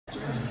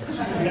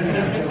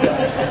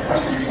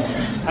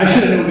I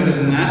should have known better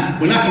than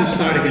that. We're not going to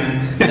start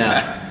again.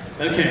 No.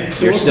 Okay,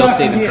 so You're we'll still start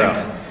from Stephen here.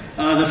 Cross.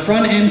 The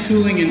front-end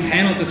tooling and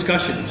panel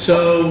discussion.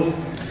 So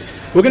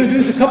we're going to do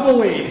this a couple of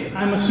ways.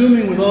 I'm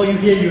assuming with all you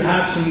here, you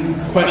have some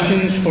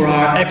questions for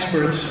our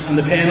experts on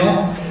the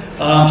panel.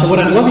 So what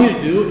I'd love you to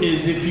do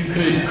is if you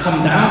could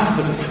come down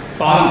to the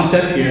bottom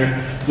step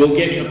here, we'll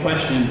get your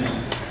questions.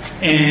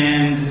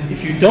 And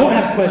if you don't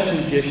have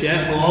questions just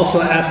yet, we'll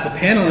also ask the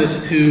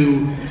panelists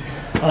to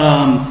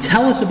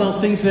tell us about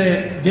things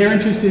that they're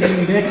interested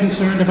in, they're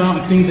concerned about,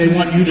 and things they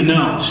want you to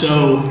know.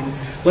 So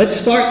let's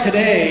start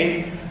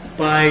today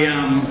by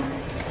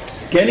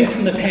getting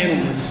from the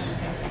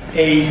panelists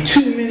a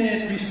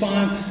 2-minute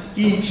response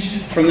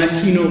each from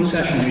that keynote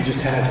session we just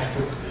had.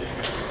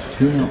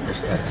 2-minute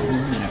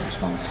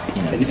response.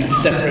 And you can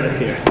step right up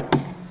here.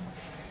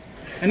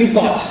 Any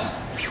thoughts?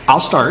 I'll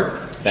start.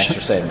 Thanks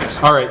for saying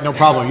this. All right, no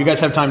problem. You guys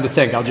have time to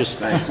think. I'll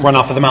just run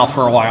off of the mouth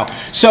for a while.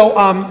 So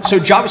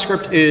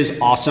JavaScript is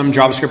awesome.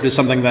 JavaScript is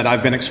something that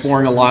I've been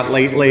exploring a lot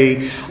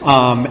lately.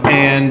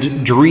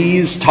 And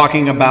Dries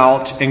talking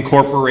about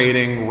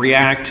incorporating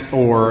React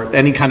or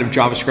any kind of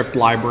JavaScript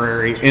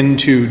library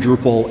into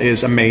Drupal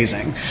is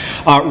amazing.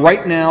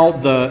 Right now,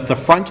 the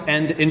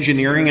front-end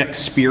engineering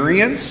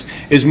experience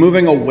is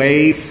moving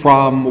away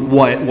from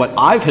what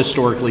I've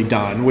historically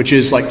done, which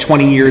is like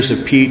 20 years of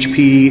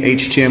PHP,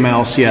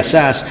 HTML,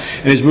 CSS,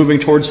 and is moving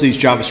towards these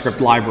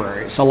JavaScript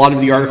libraries. A lot of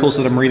the articles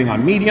that I'm reading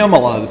on Medium, a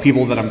lot of the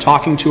people that I'm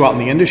talking to out in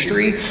the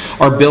industry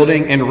are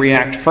building in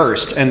React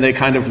first, and they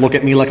kind of look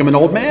at me like I'm an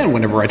old man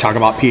whenever I talk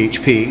about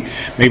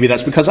PHP. Maybe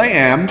that's because I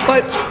am,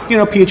 but you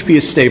know, PHP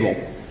is stable.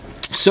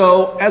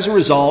 So as a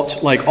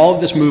result, like all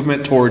of this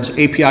movement towards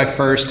API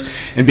first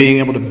and being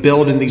able to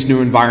build in these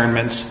new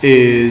environments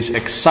is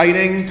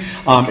exciting.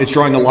 It's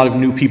drawing a lot of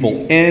new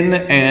people in,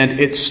 and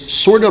it's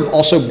sort of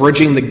also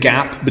bridging the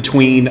gap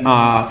between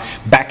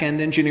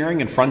back-end engineering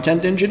and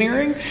front-end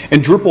engineering.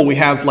 In Drupal, we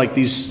have like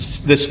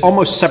this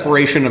almost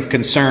separation of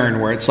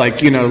concern where it's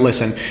like, you know,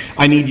 listen,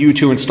 I need you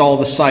to install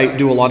the site,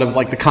 do a lot of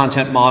like the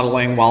content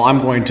modeling while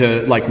I'm going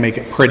to like make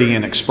it pretty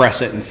and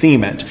express it and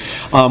theme it.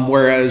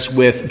 Whereas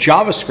with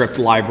JavaScript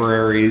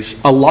libraries,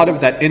 a lot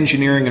of that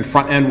engineering and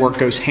front-end work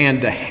goes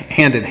hand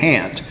in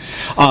hand.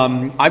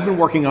 I've been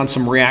working on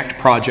some React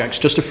projects,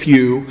 just a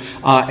few,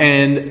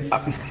 and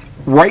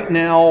right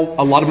now,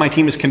 a lot of my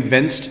team is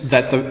convinced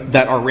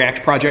that our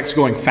React projects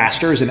going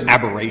faster is an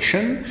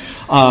aberration.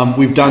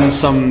 We've done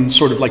some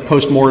sort of like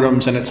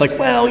postmortems, and it's like,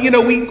 well, you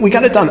know, we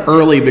got it done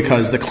early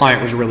because the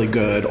client was really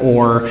good,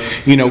 or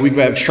you know, we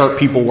have sharp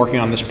people working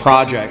on this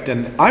project.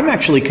 And I'm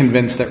actually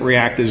convinced that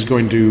React is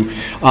going to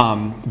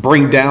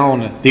bring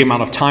down the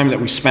amount of time that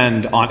we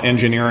spend on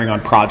engineering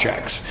on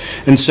projects.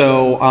 And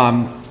so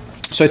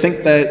I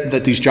think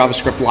that these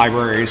JavaScript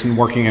libraries and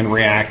working in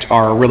React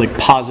are a really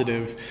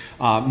positive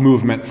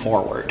movement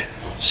forward.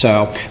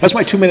 So that's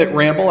my 2-minute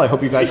ramble. I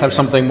hope you guys have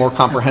something more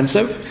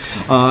comprehensive,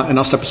 and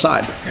I'll step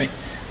aside. Great.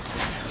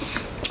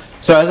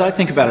 So as I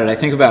think about it, I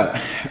think about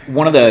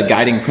one of the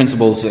guiding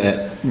principles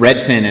at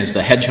Redfin is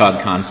the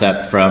hedgehog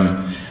concept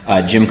from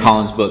Jim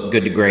Collins' book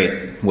Good to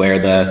Great, where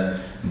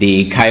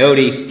the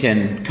coyote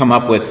can come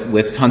up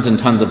with tons and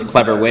tons of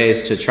clever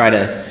ways to try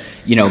to,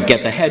 you know,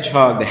 get the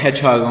hedgehog. The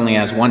hedgehog only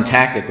has one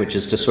tactic, which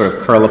is to sort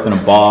of curl up in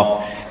a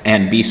ball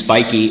and be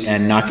spiky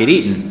and not get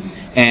eaten.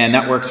 And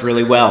that works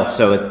really well.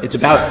 So it's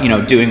about, you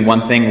know, doing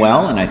one thing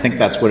well, and I think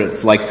that's what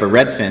it's like for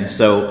Redfin.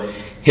 So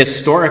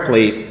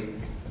historically,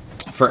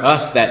 for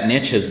us, that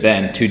niche has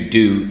been to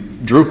do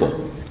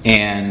Drupal.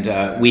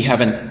 And we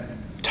haven't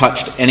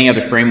touched any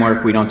other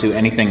framework. We don't do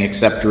anything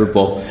except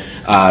Drupal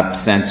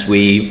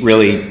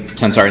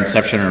since our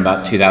inception in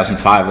about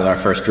 2005 with our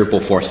first Drupal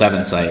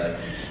 4.7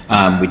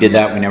 site. We did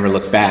that, we never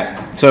looked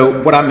back.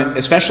 So what I'm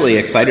especially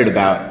excited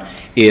about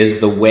is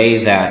the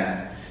way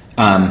that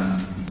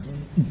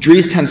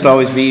Dries tends to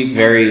always be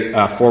very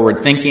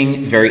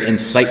forward-thinking, very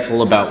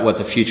insightful about what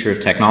the future of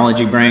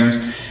technology brings.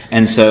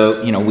 And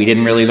so, you know, we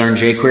didn't really learn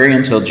jQuery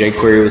until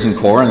jQuery was in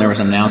core and there was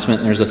an announcement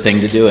and there's a thing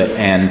to do it.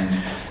 And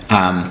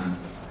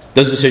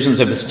those decisions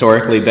have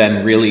historically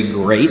been really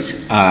great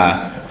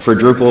for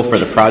Drupal, for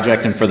the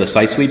project, and for the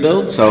sites we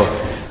build. So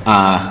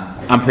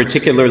I'm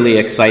particularly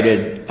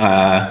excited.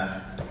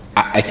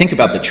 I think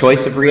about the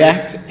choice of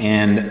React,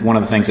 and one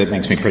of the things that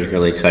makes me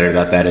particularly excited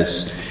about that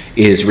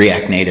is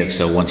React Native.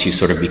 So once you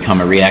sort of become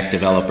a React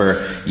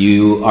developer,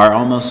 you are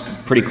almost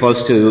pretty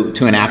close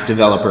to an app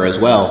developer as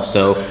well.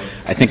 So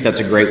I think that's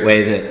a great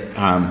way that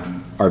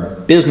our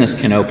business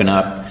can open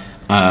up,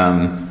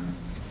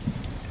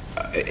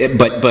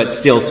 but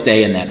still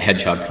stay in that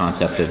hedgehog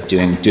concept of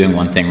doing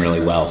one thing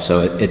really well.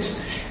 So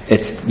it's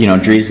you know,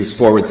 Dries is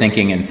forward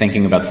thinking and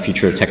thinking about the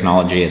future of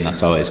technology, and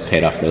that's always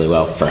paid off really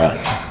well for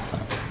us.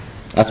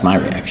 That's my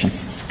reaction.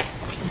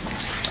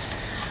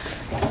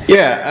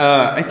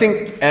 Yeah, I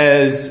think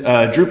as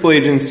a Drupal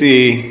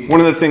agency, one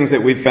of the things that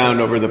we've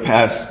found over the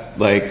past,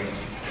 like,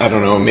 I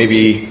don't know,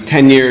 maybe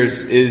 10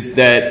 years is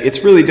that it's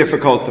really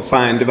difficult to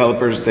find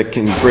developers that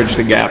can bridge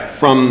the gap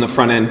from the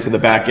front end to the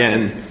back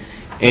end.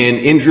 And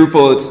in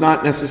Drupal, it's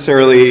not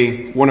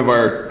necessarily one of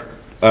our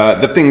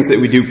the things that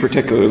we do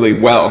particularly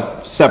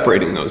well,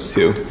 separating those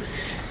two.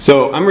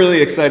 So I'm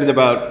really excited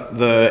about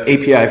the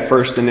API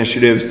first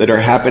initiatives that are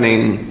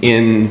happening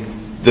in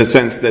the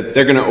sense that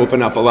they're going to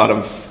open up a lot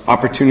of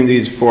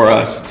opportunities for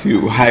us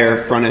to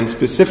hire front-end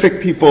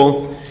specific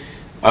people,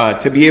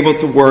 to be able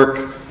to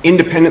work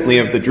independently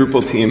of the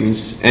Drupal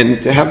teams,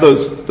 and to have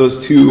those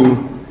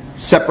two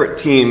separate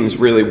teams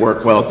really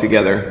work well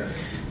together.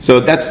 So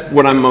that's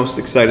what I'm most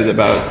excited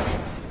about,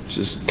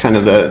 just kind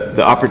of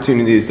the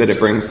opportunities that it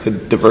brings to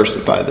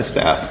diversify the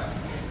staff.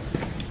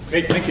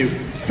 Great, thank you.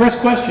 First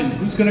question,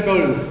 who's going to go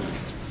to?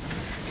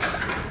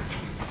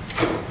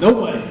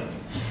 Nobody.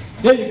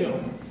 There you go.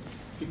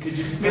 You could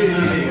just make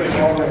it easy.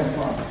 All right in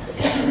front.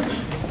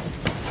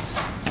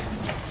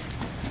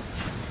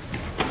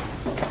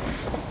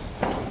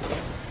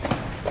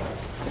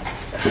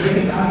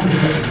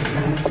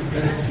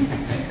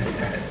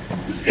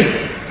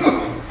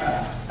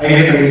 I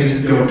guess I could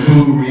just go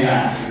boo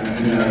React,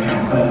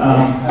 but I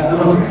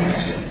love React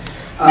actually.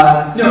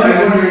 No, I was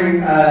wondering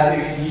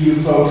if you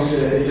folks,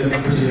 it's a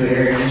particular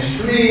area of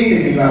interest for me,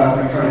 thinking about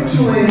like front-end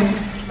tooling,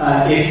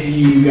 if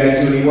you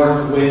guys do any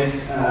work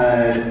with,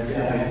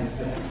 I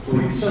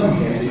believe some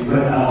of you guys do,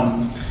 but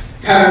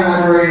pattern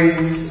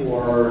libraries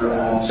or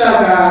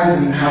style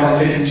guides and how that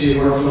fits into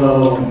your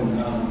workflow, and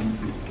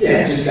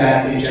yeah, just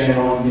that in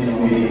general,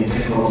 maybe any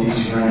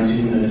difficulties you run into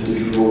in the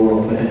Drupal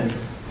world with it.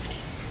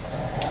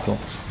 Cool.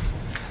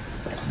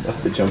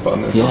 Love to jump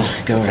on this.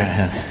 Yeah, go right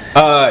ahead.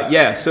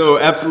 Yeah, so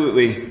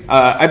absolutely.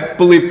 I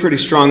believe pretty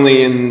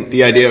strongly in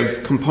the idea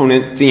of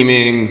component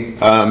theming.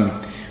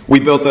 We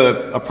built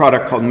a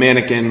product called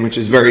Mannequin, which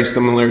is very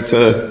similar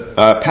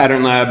to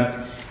Pattern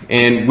Lab,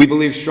 and we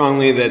believe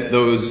strongly that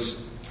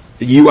those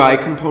UI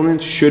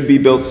components should be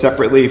built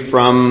separately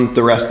from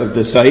the rest of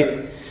the site.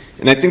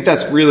 And I think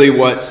that's really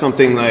what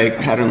something like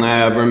Pattern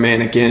Lab or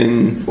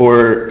Mannequin,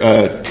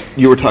 or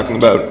you were talking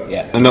about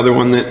another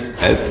one that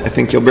I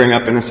think you'll bring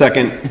up in a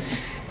second.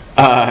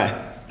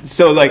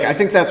 So like, I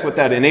think that's what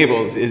that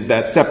enables, is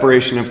that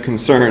separation of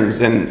concerns.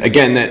 And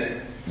again,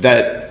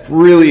 that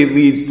really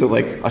leads to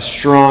like a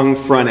strong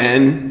front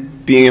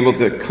end being able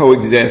to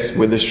coexist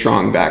with a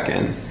strong back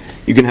end.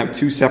 You can have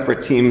two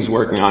separate teams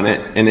working on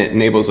it, and it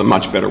enables a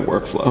much better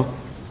workflow.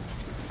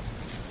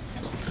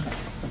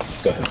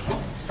 Go ahead.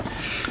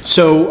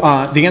 So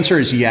the answer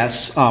is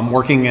yes.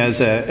 Working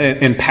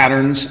in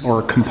patterns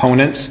or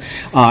components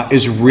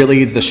is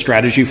really the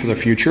strategy for the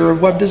future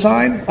of web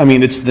design. I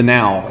mean, it's the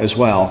now as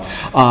well,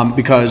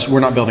 because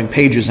we're not building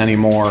pages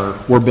anymore.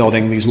 We're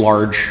building these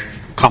large,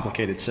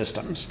 complicated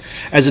systems.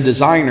 As a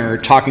designer,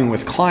 talking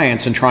with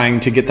clients and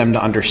trying to get them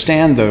to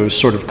understand those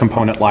sort of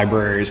component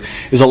libraries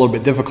is a little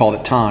bit difficult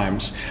at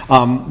times,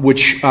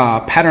 which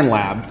Pattern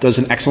Lab does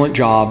an excellent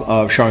job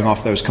of showing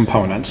off those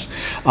components.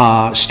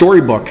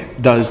 Storybook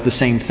does the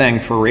same thing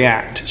for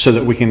React, so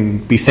that we can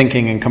be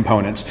thinking in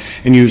components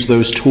and use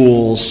those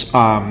tools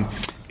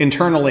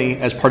internally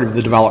as part of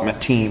the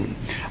development team.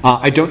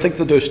 I don't think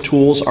that those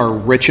tools are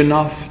rich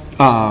enough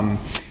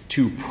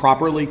to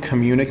properly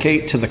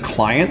communicate to the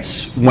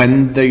clients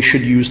when they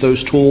should use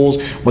those tools,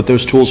 what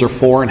those tools are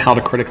for, and how to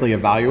critically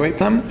evaluate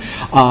them.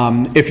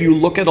 If you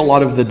look at a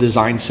lot of the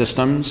design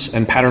systems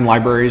and pattern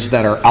libraries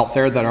that are out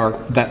there that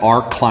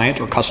are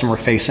client or customer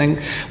facing,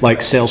 like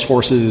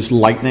Salesforce's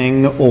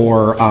Lightning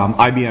or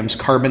IBM's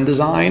Carbon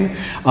Design,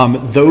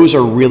 those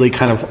are really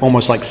kind of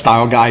almost like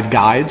style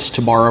guides,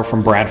 to borrow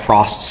from Brad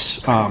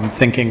Frost's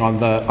thinking on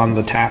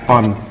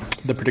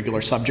the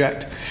particular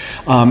subject.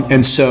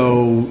 And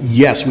so,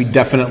 yes, we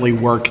definitely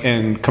work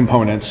in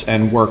components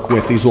and work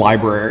with these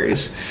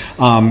libraries.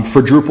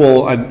 For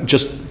Drupal,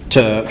 just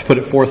to put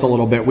it forth a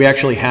little bit, we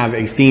actually have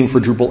a theme for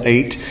Drupal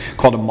 8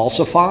 called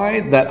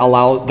Emulsify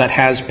that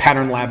has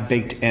Pattern Lab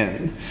baked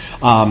in.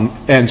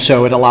 And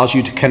so it allows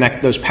you to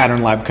connect those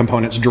Pattern Lab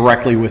components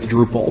directly with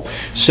Drupal.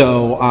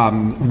 So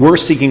we're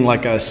seeking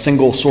like a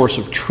single source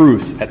of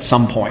truth at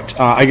some point.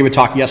 I gave a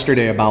talk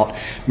yesterday about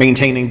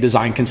maintaining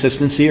design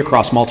consistency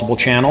across multiple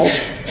channels.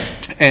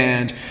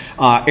 And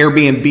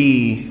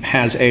Airbnb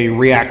has a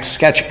React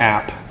Sketch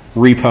app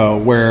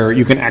repo where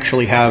you can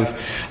actually have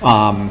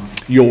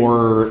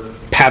your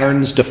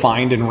patterns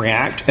defined in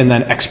React and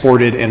then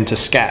exported into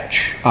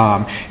Sketch.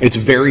 It's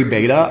very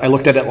beta. I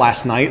looked at it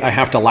last night. I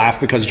have to laugh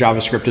because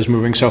JavaScript is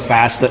moving so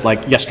fast that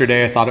like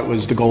yesterday I thought it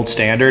was the gold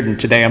standard, and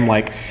today I'm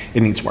like,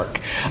 it needs work.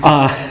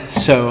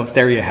 So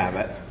there you have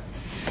it.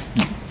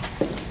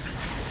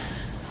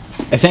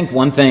 I think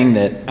one thing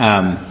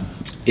that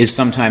is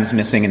sometimes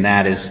missing in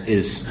that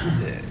is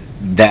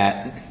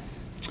that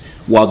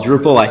while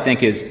Drupal, I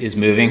think, is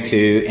moving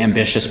to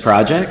ambitious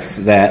projects,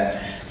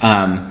 that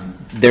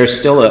there's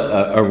still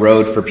a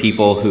road for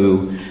people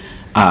who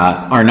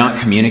are not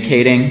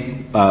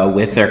communicating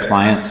with their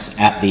clients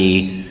at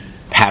the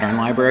pattern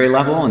library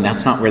level, and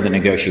that's not where the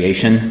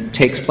negotiation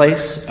takes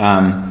place.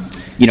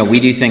 We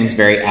do things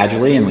very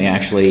agilely, and we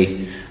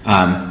actually,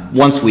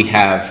 once we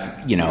have,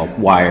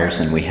 wires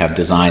and we have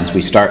designs,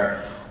 we start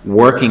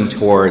working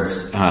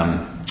towards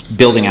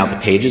building out the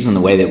pages in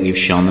the way that we've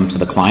shown them to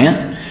the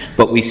client.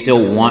 but we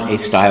still want a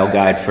style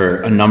guide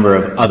for a number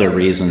of other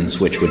reasons,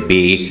 which would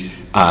be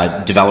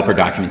developer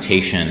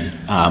documentation,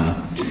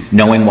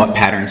 knowing what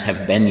patterns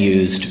have been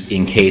used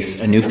in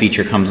case a new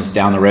feature comes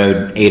down the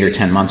road 8 or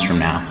 10 months from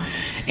now.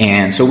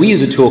 And so we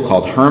use a tool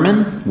called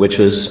Herman, which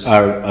was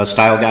a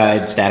style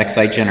guide static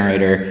site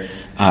generator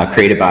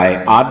created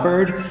by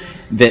Oddbird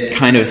that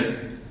kind of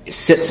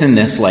sits in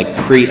this like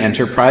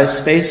pre-enterprise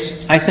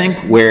space, I think,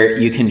 where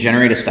you can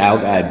generate a style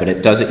guide, but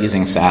it does it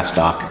using Sass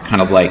doc,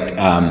 kind of like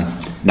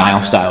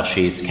Nile style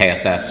sheets,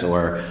 KSS,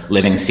 or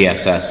living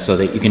CSS, so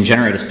that you can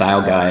generate a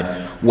style guide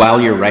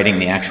while you're writing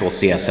the actual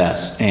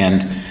CSS.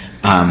 And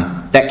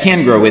that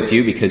can grow with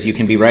you because you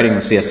can be writing the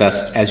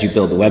CSS as you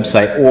build the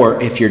website,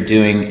 or if you're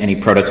doing any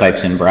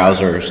prototypes in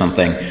browser or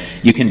something,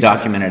 you can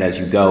document it as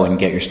you go and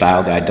get your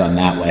style guide done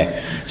that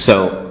way.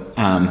 So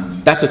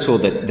that's a tool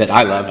that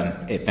I love,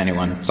 and if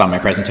anyone saw my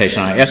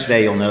presentation on it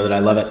yesterday, you'll know that I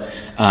love it.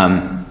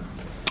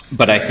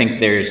 But I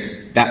think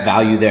there's that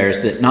value there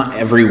is that not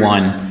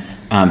everyone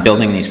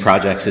building these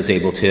projects is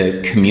able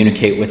to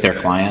communicate with their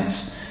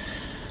clients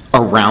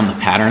around the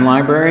pattern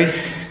library,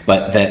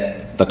 but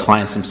that the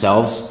clients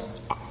themselves,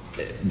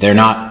 they're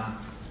not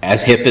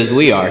as hip as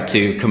we are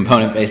to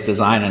component-based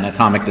design and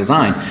atomic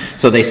design,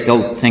 so they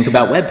still think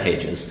about web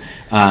pages.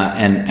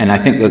 And I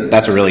think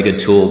that's a really good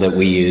tool that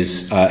we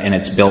use, and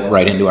it's built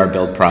right into our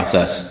build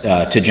process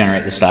to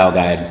generate the style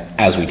guide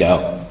as we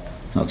go.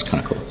 That's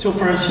kind of cool. So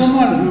for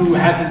someone who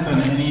hasn't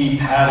done any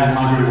pattern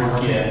library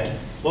work yet,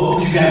 what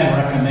would you guys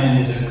recommend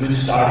is a good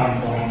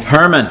starting point?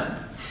 Herman.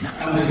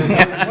 I wondering if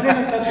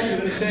that's what you were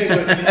going to say,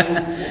 but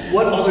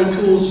what other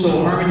tools,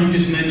 so Herman you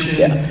just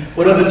mentioned,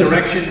 what other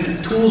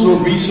direction, tools or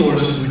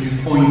resources would you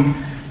point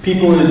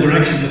people in a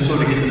direction to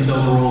sort of get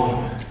themselves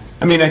rolling?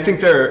 I mean, I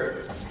think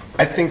there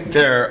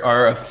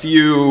are a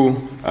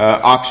few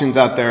options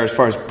out there as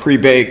far as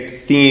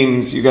pre-baked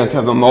themes. You guys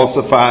have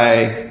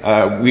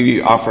Emulsify.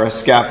 We offer a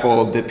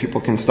scaffold that people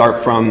can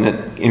start from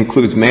that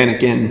includes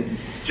Mannequin.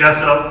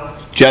 Gesso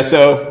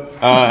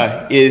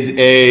is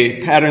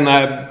a Pattern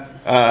Lab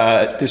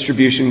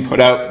distribution put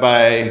out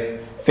by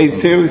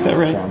Phase 2, is that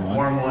right?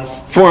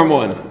 Form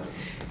 1.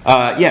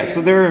 Yeah,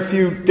 so there are a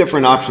few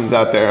different options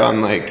out there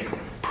on like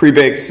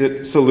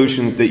pre-baked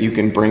solutions that you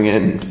can bring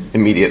in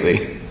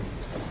immediately.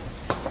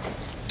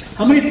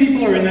 How many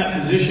people are in that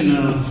position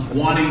of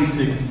wanting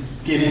to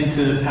get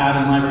into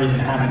pattern libraries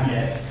and haven't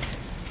yet?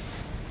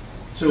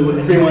 So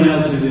everyone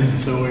else is in,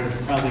 so we're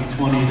probably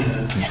 20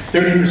 to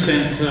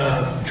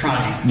 30%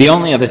 trying. The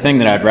only other thing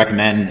that I'd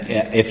recommend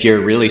if you're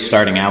really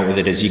starting out with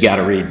it is you got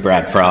to read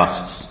Brad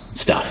Frost's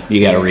stuff.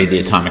 You got to read the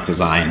atomic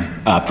design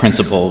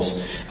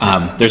principles.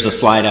 There's a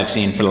slide I've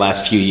seen for the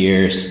last few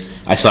years.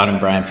 I saw it in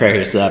Brian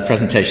Prager's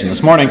presentation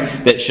this morning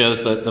that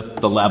shows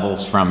the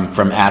levels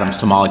from atoms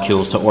to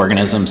molecules to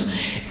organisms.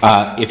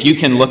 If you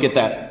can look at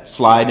that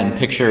slide and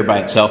picture by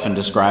itself and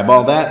describe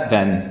all that,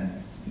 then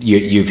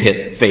you've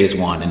hit phase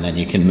 1, and then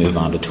you can move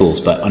on to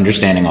tools. But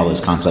understanding all those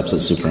concepts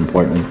is super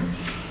important.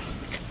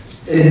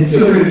 And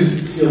feel free to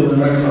just steal the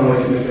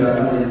microphone if there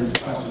are other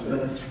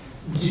questions.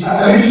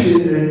 I'm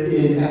interested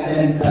in,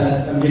 and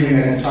I'm giving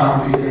a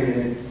talk to you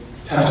that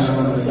touches on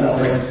some of this stuff,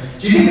 but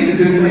do you think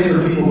it's a good place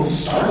for people to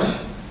start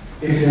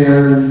if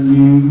they're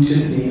new to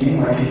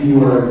theming? Like if you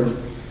were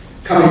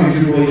coming to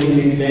Drupal 8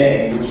 theming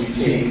today, would you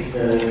take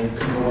the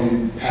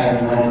component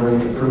pattern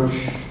library approach?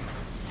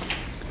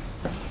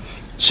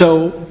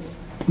 So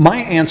my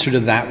answer to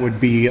that would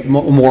be a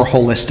more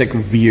holistic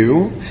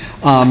view.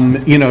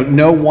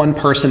 No one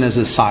person is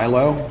a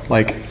silo.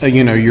 Like,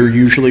 you're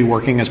usually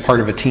working as part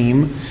of a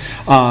team.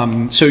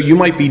 So you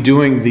might be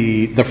doing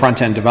the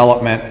front-end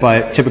development,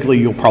 but typically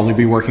you'll probably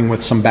be working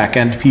with some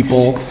back-end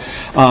people.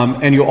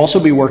 And you'll also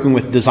be working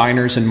with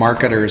designers and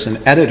marketers and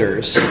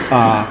editors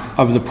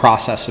of the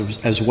process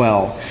as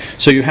well.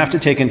 So you have to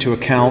take into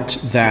account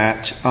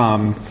that,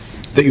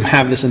 that you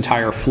have this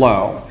entire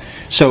flow.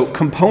 So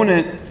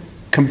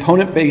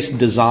component-based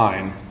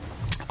design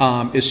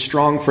is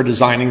strong for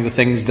designing the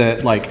things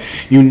that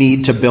you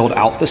need to build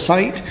out the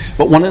site.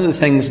 But one of the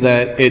things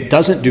that it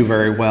doesn't do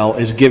very well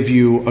is give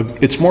you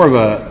it's more of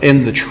a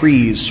in the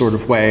trees sort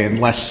of way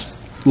and less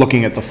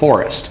looking at the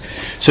forest.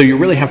 So you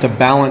really have to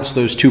balance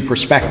those two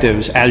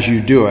perspectives as you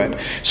do it.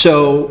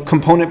 So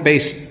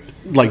component-based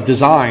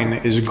design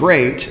is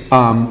great,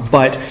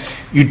 but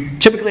you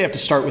typically have to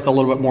start with a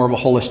little bit more of a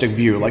holistic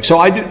view. So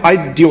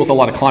I deal with a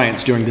lot of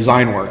clients doing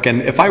design work,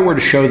 and if I were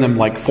to show them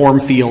form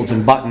fields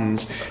and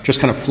buttons just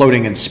kind of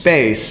floating in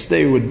space,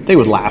 they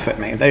would laugh at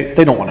me.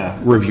 They don't want to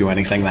review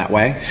anything that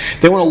way.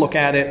 They want to look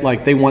at it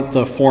like they want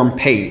the form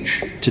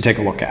page to take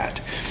a look at.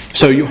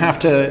 So you have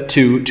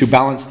to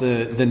balance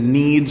the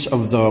needs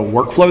of the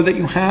workflow that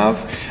you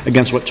have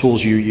against what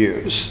tools you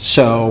use.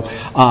 So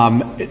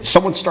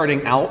someone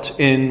starting out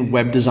in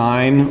web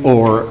design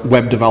or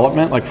web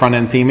development, like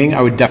front-end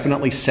theming, I would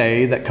definitely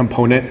say that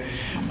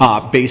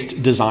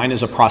component-based design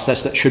is a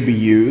process that should be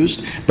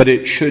used, but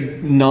it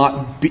should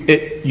not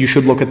be. You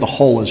should look at the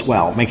whole as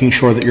well, making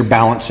sure that you're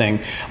balancing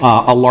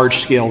a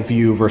large-scale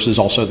view versus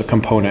also the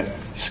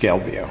component-scale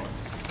view.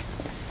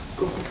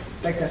 Cool.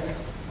 Thanks, guys.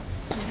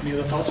 Any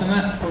other thoughts on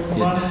that? before we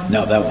move on?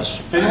 No, that was.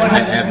 Anyone I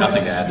have- have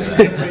nothing to add to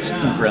that.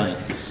 That's brilliant.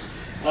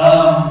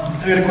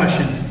 I got a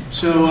question.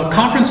 So a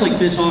conference like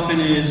this often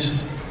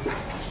is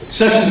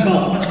sessions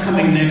about what's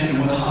coming next and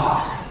what's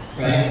hot,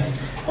 right?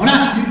 I want to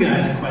ask you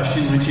guys a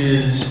question, which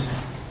is,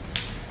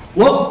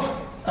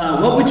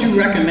 what would you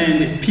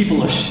recommend if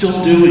people are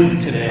still doing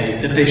today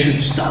that they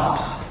should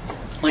stop?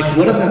 Like,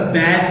 what are the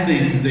bad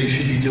things they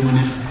should be doing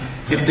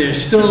if they're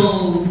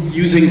still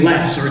using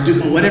less or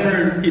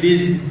whatever it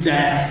is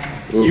that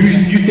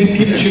you think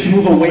people should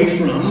move away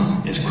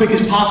from as quick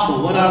as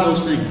possible? What are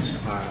those things?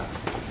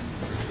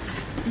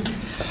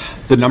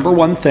 The number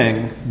one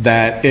thing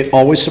that it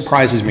always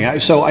surprises me,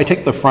 so I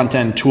take the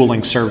front-end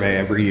tooling survey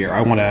every year.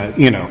 I want to,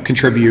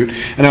 contribute,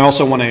 and I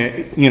also want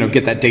to,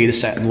 get that data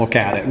set and look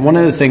at it. And one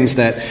of the things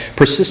that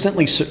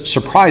persistently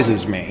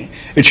surprises me,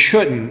 it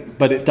shouldn't,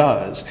 but it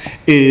does,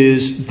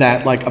 is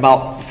that like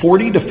about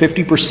 40 to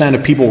 50%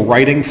 of people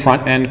writing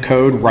front-end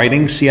code,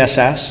 writing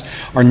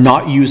CSS, are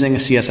not using a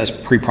CSS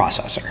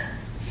preprocessor.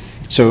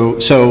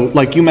 So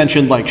like you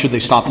mentioned, like, should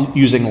they stop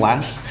using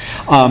less?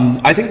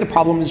 I think the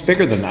problem is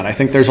bigger than that. I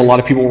think there's a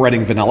lot of people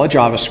writing vanilla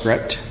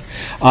JavaScript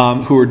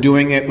who are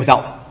doing it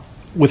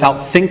without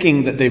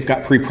thinking that they've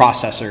got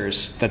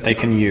preprocessors that they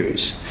can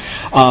use.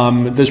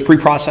 Those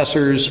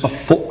preprocessors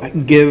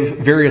give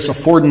various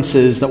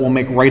affordances that will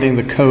make writing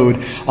the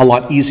code a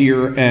lot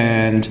easier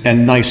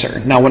and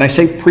nicer. Now, when I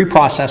say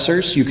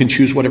preprocessors, you can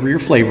choose whatever your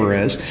flavor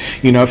is.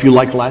 If you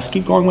like less,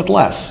 keep going with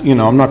less.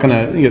 I'm not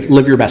going to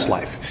live your best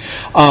life.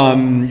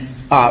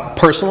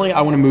 Personally,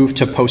 I want to move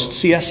to post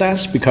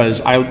CSS because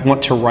I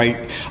want to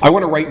write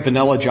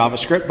vanilla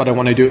JavaScript, but I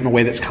want to do it in a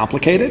way that's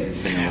complicated.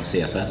 Vanilla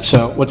CSS.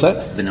 So what's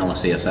that? Vanilla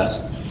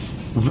CSS.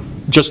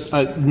 Just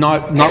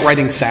not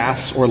writing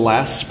Sass or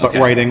less, but Okay.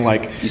 writing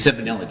like. You said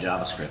vanilla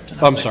JavaScript.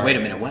 And I I'm was like, sorry. Wait a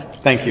minute, what?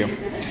 Thank you.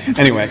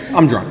 Anyway,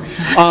 I'm drunk.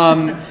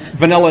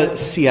 Vanilla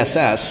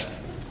CSS.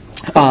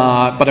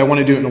 But I want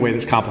to do it in a way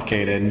that's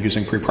complicated and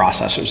using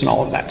preprocessors and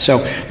all of that. So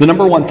the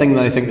number one thing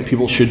that I think that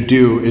people should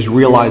do is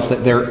realize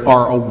that there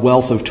are a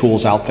wealth of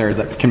tools out there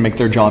that can make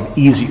their job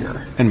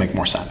easier and make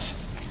more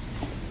sense.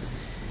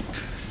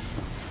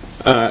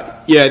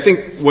 Yeah, I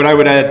think what I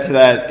would add to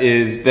that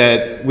is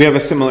that we have a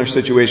similar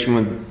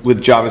situation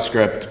with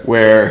JavaScript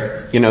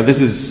where, this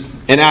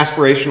is an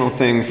aspirational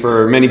thing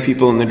for many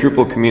people in the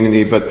Drupal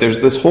community, but there's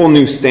this whole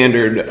new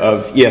standard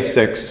of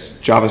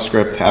ES6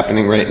 JavaScript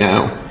happening right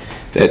now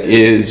that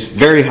is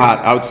very hot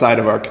outside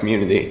of our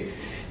community.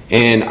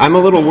 And I'm a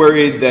little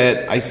worried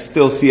that I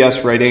still see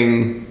us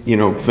writing,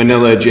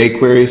 vanilla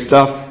jQuery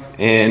stuff,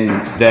 and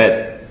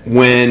that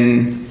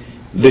when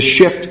the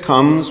shift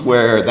comes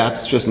where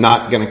that's just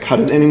not going to cut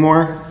it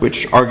anymore,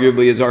 which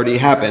arguably has already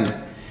happened,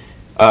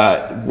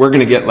 we're going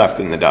to get left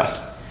in the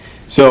dust.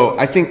 So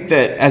I think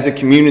that as a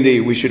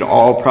community, we should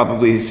all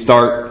probably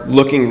start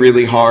looking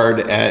really hard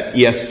at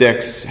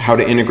ES6, how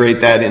to integrate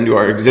that into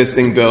our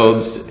existing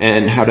builds,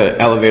 and how to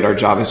elevate our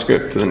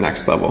JavaScript to the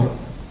next level.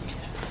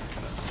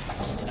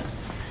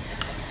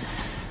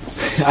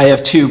 I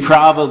have two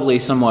probably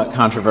somewhat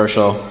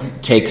controversial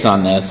takes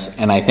on this,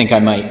 and I think I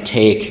might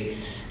take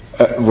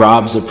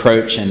Rob's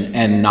approach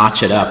and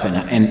notch it up.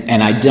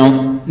 And I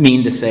don't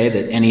mean to say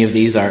that any of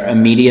these are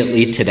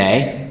immediately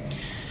today,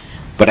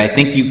 but I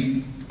think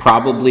you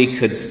probably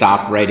could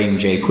stop writing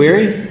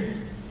jQuery.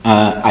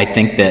 I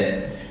think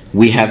that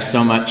we have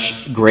so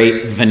much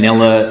great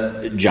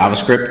vanilla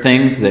JavaScript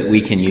things that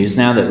we can use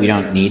now that we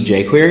don't need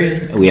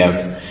jQuery. We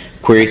have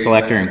query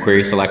selector and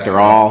query selector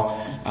all.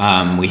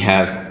 We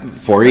have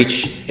for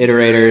each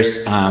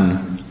iterators,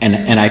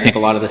 and I think a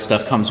lot of this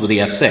stuff comes with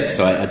ES6,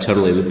 so I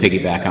totally would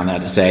piggyback on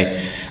that to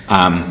say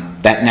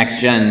that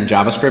next-gen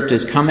JavaScript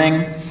is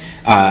coming.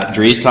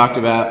 Dries talked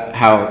about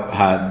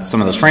how some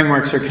of those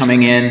frameworks are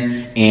coming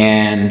in,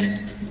 and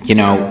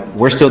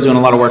we're still doing a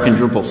lot of work in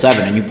Drupal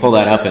 7, and you pull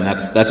that up, and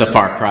that's a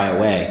far cry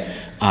away.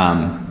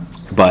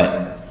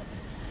 But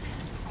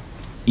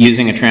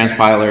using a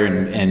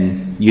transpiler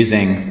and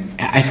using,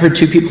 I've heard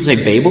two people say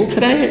Babel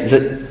today. Is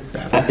it?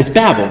 Babel. It's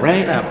Babel,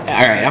 right? Babel. All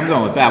right, I'm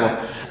going with Babel.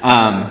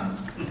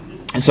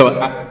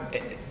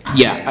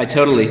 Yeah, I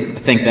totally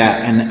think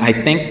that, and I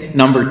think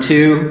number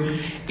two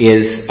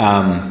is.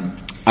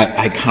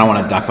 I kind of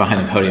want to duck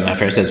behind the podium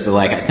after I say this, but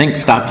I think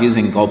stop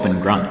using gulp and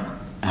grunt.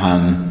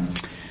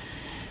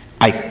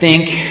 I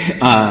think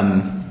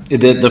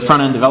the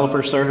front-end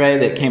developer survey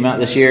that came out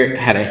this year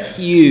had a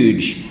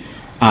huge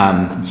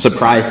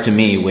surprise to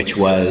me, which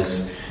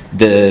was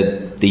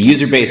the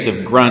user base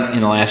of grunt in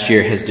the last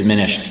year has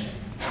diminished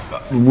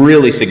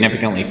really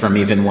significantly from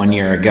even 1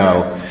 year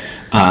ago.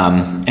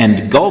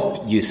 And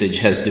gulp usage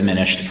has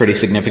diminished pretty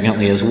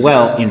significantly as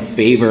well in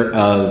favor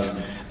of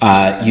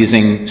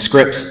using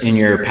scripts in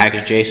your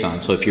package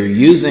JSON. So if you're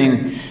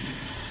using,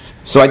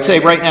 so I'd say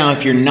right now,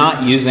 if you're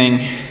not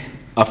using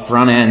a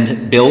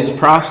front-end build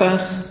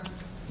process,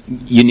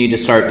 you need to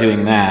start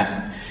doing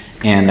that.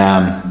 And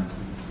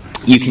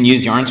you can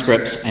use Yarn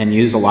scripts and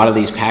use a lot of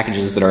these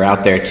packages that are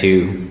out there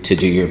to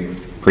do your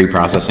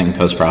pre-processing,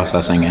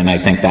 post-processing, and I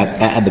think that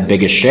had the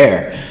biggest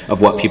share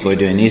of what people are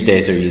doing these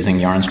days are using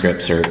yarn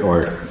scripts or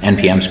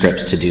NPM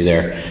scripts to do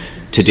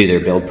their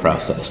build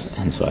process.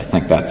 And so I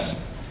think that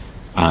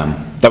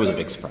was a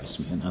big surprise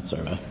to me in that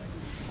survey.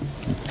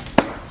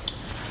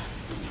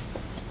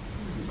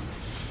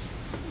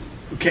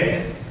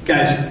 Okay,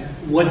 guys,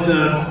 what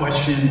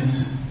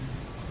questions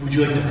would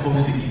you like to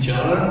pose to each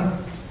other?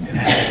 And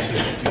add to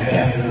it? Do you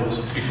have any of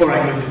those before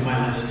I go through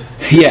my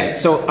list? Yeah,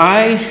 so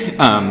I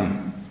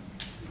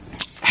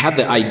had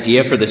the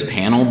idea for this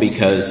panel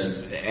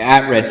because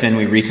at Redfin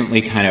we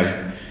recently kind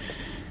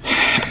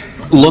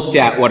of looked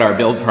at what our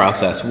build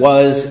process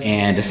was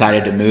and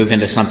decided to move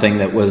into something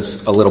that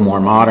was a little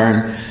more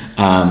modern.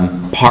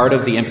 Part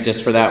of the impetus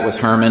for that was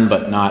Herman,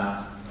 but not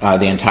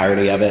the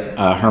entirety of it.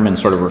 Herman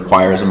sort of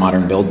requires a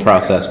modern build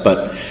process,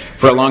 but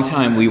for a long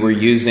time we were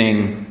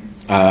using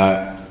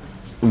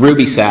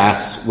Ruby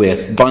Sass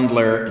with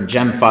bundler and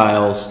gem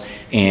files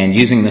and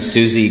using the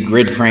SUSE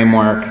grid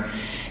framework,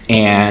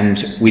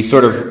 and we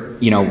sort of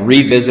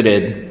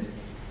revisited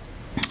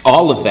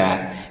all of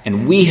that,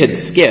 and we had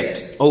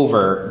skipped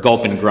over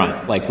gulp and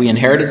grunt. Like, we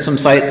inherited some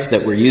sites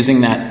that were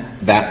using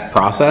that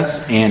process,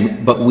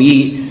 but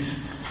we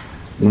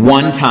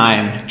one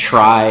time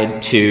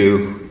tried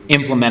to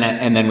implement it,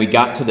 and then we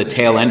got to the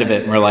tail end of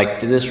it and we're like,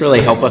 did this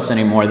really help us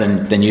any more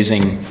than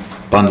using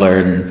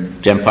bundler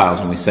and gem files?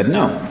 And we said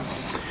no.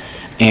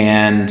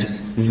 And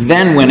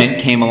then when it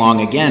came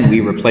along again,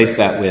 we replaced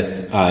that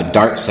with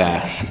Dart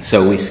Sass.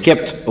 So we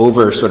skipped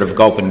over sort of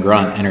gulp and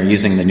grunt and are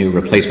using the new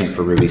replacement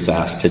for Ruby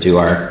Sass to do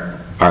our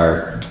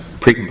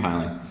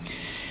pre-compiling.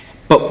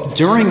 But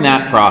during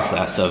that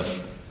process of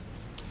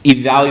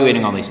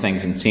evaluating all these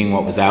things and seeing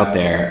what was out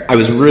there, I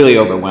was really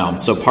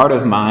overwhelmed. So part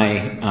of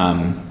my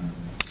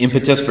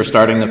impetus for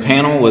starting the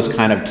panel was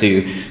kind of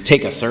to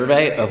take a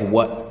survey of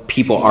what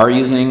people are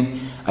using.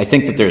 I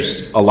think that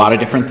there's a lot of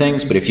different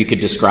things, but if you could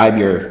describe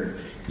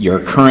your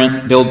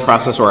current build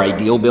process or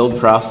ideal build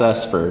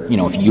process for,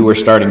 if you were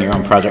starting your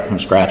own project from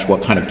scratch,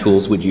 what kind of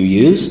tools would you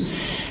use?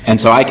 And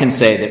so I can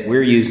say that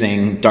we're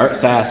using Dart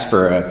Sass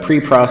for a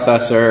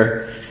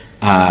preprocessor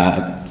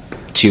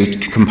to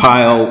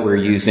compile. We're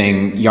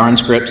using yarn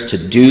scripts to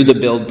do the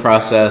build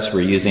process.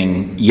 We're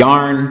using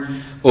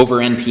yarn over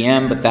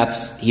NPM, but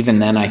that's, even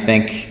then, I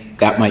think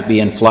that might be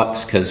in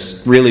flux,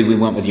 because really we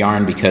went with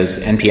yarn because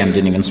NPM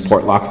didn't even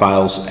support lock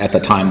files at the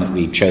time that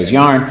we chose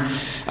yarn.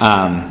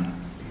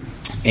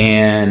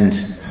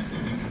 And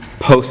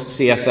post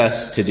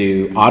CSS to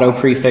do auto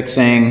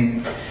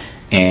prefixing,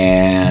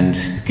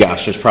 and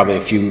gosh, there's probably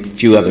a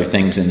few other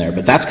things in there,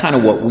 but that's kind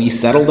of what we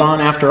settled on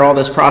after all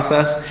this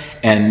process.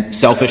 And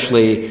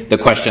selfishly, the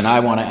question I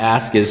want to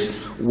ask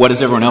is, what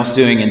is everyone else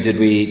doing, and did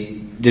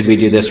we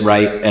do this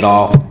right at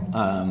all?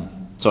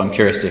 So I'm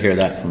curious to hear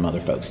that from other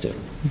folks too.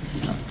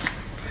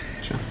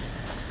 Sure.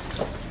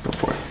 Go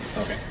for it.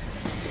 Okay.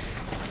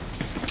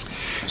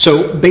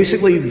 So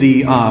basically,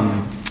 the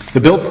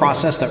build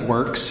process that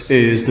works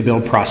is the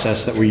build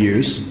process that we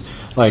use.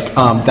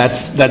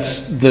 That's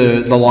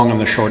the long and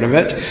the short of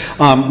it.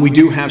 We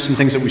do have some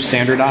things that we've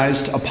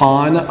standardized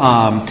upon.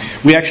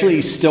 We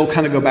actually still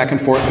kind of go back and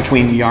forth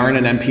between yarn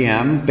and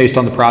NPM based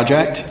on the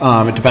project.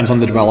 It depends on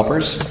the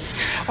developers.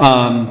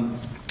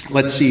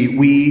 Let's see,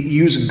 we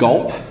use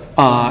gulp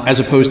as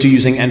opposed to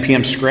using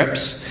NPM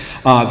scripts.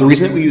 The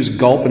reason that we use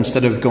gulp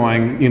instead of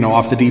going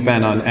off the deep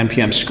end on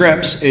NPM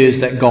scripts is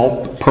that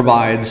gulp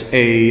provides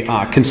a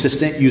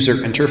consistent user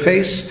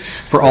interface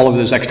for all of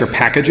those extra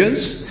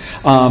packages,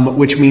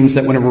 which means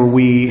that whenever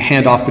we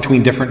hand off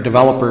between different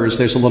developers,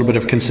 there's a little bit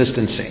of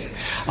consistency.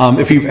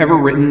 If you've ever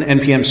written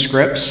NPM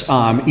scripts,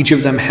 each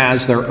of them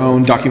has their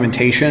own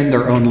documentation,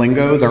 their own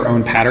lingo, their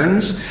own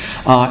patterns,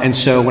 and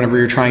so whenever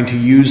you're trying to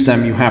use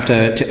them, you have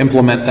to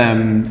implement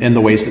them in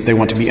the ways that they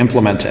want to be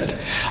implemented.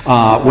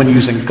 When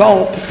using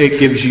gulp, it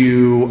gives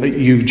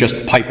you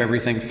just pipe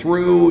everything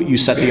through, you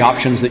set the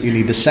options that you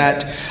need to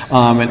set,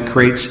 and it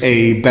creates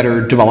a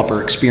better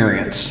developer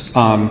experience.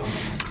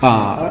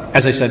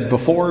 As I said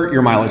before,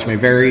 your mileage may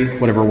vary,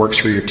 whatever works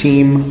for your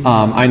team.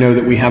 I know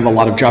that we have a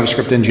lot of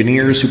JavaScript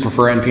engineers who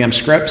prefer NPM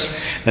scripts.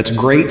 That's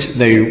great.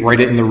 They write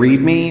it in the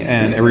README,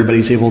 and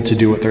everybody's able to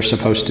do what they're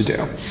supposed to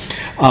do.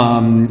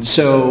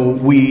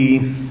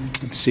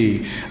 Let's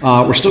see,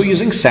 we're still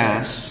using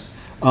Sass.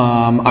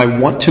 I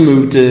want to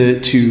move to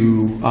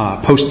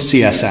post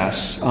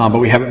CSS, but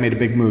we haven't made a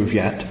big move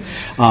yet.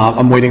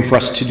 I'm waiting for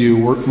us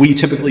to we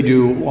typically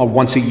do a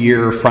once a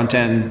year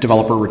front-end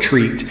developer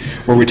retreat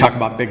where we talk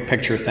about big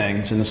picture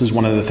things, and this is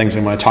one of the things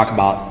I'm going to talk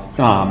about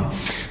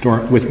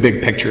with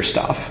big picture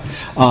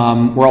stuff.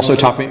 We're also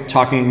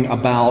talking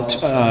about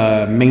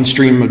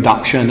mainstream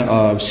adoption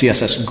of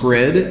CSS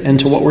grid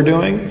into what we're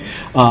doing.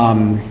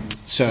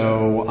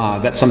 So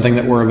that's something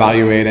that we're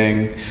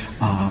evaluating.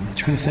 I'm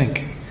trying to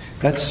think.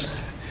 I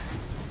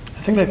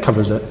think that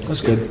covers it. That's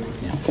good.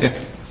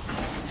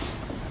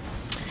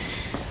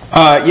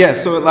 Yeah.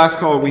 So at last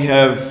call we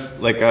have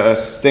like a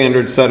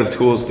standard set of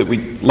tools that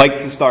we like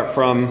to start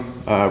from.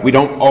 We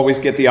don't always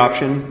get the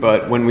option,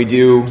 but when we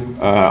do,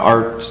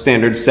 our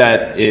standard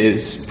set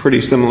is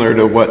pretty similar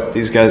to what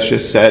these guys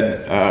just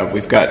said.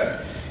 We've got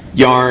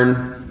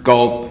Yarn,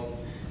 Gulp,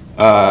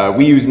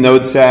 we use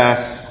Node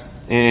Sass,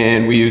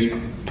 and we use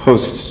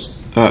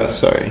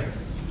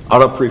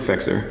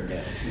autoprefixer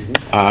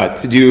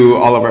to do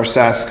all of our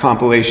Sass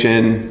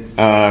compilation.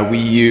 We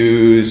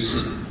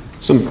use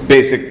some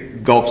basic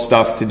Gulp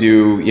stuff to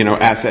do, you know,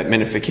 asset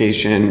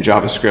minification,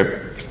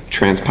 JavaScript,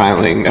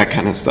 transpiling, that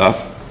kind of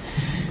stuff.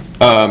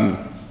 On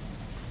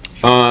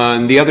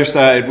the other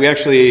side, we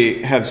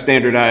actually have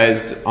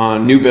standardized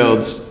on new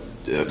builds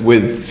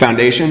with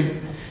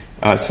Foundation.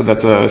 So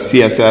that's a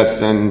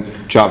CSS and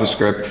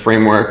JavaScript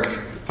framework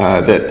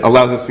that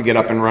allows us to get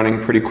up and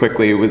running pretty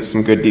quickly with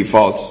some good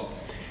defaults.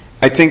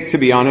 I think, to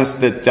be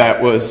honest,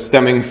 that was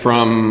stemming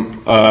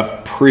from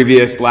a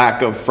previous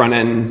lack of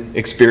front-end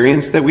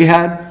experience that we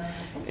had.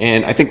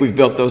 And I think we've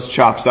built those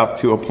chops up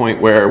to a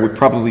point where we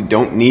probably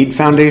don't need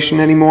Foundation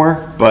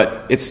anymore,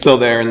 but it's still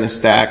there in the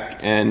stack,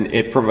 and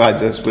it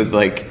provides us with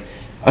like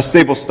a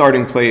stable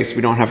starting place.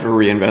 We don't have to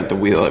reinvent the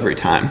wheel every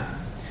time.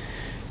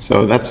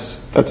 So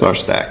that's our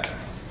stack.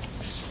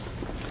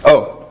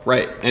 Oh,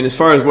 right. And as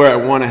far as where I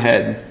want to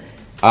head,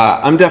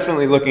 I'm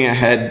definitely looking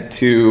ahead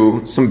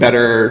to some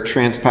better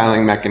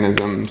transpiling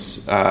mechanisms.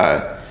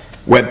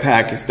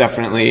 Webpack is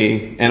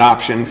definitely an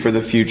option for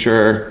the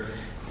future.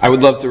 I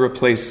would love to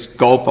replace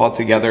Gulp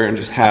altogether and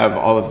just have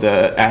all of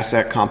the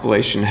asset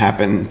compilation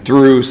happen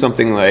through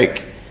something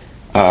like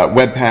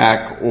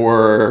Webpack,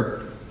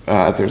 or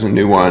there's a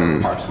new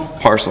one.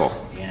 Parcel.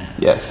 Yeah.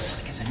 Yes.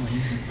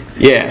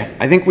 Yeah,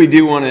 I think we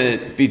do want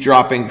to be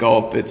dropping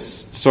Gulp. It's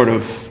sort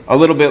of a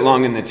little bit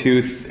long in the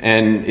tooth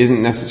and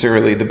isn't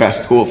necessarily the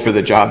best tool for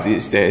the job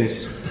these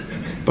days.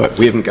 But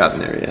we haven't gotten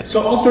there yet.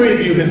 So all three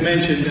of you have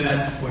mentioned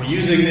that we're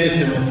using this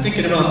and we're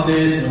thinking about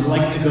this and we'd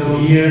like to go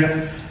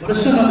here. What are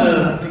some of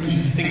the things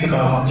you think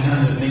about in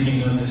terms of making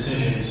those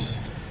decisions?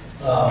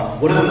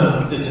 What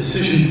are the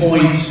decision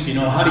points? You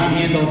know, how do you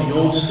handle the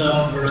old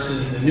stuff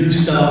versus the new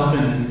stuff?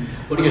 And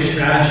what are your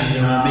strategies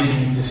around making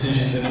these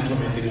decisions and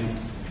implementing them?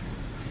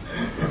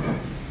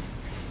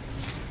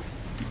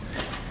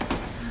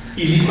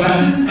 Easy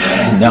question?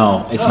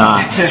 No, it's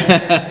not.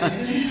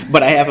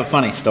 But I have a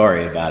funny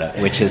story about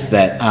it, which is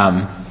that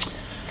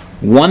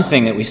one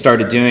thing that we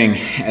started doing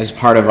as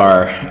part of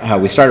our,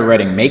 we started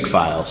writing make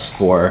files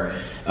for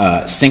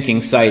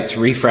syncing sites,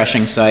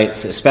 refreshing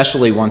sites,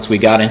 especially once we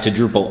got into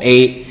Drupal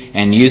 8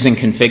 and using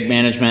config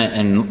management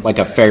in like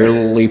a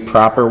fairly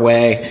proper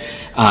way.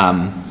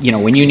 You know,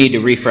 when you need to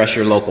refresh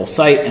your local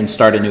site and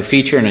start a new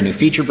feature in a new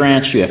feature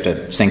branch, you have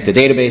to sync the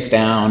database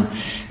down,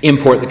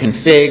 import the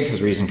config,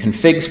 because we're using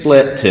config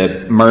split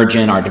to merge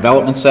in our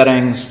development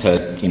settings,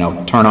 to, you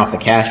know, turn off the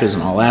caches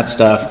and all that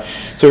stuff.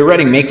 So we're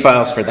writing make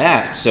files for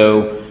that.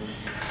 So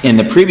in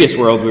the previous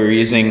world, we were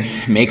using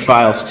make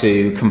files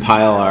to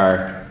compile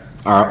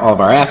all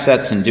of our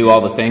assets and do all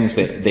the things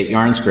that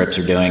Yarn scripts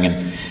are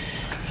doing.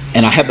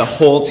 And I had the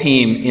whole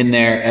team in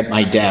there at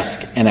my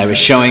desk, and I was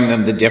showing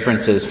them the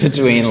differences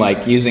between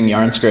like using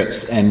Yarn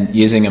scripts and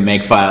using a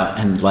makefile,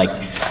 and like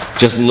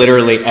just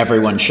literally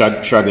everyone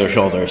shrugged their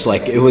shoulders.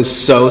 Like it was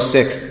so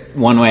sick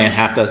one way and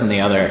half dozen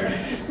the other.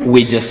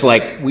 We just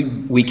like,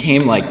 we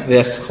came like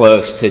this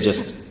close to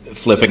just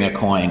flipping a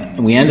coin.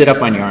 And we ended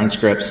up on Yarn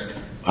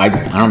scripts.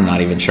 I'm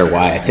not even sure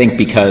why. I think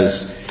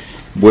because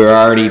we're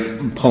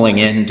already pulling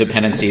in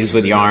dependencies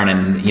with Yarn,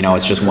 and you know,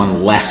 it's just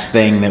one less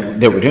thing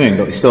that we're doing,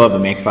 but we still have a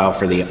makefile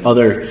for the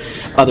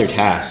other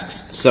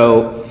tasks.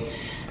 So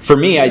for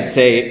me, I'd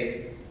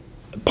say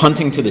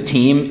punting to the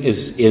team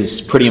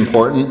is pretty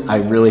important. I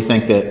really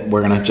think that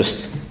we're going to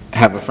just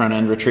have a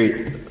front-end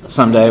retreat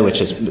someday,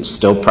 which is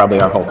still probably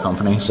our whole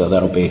company, so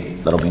that'll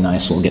be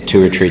nice. We'll get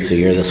 2 retreats a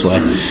year this way.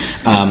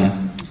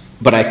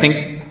 But I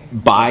think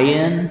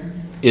buy-in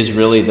is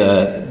really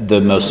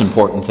the most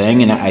important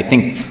thing, and I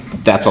think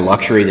that's a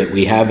luxury that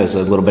we have as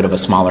a little bit of a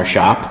smaller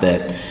shop,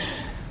 that,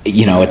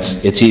 you know,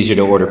 it's easier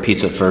to order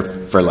pizza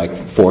for like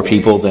 4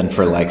 people than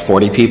for like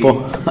 40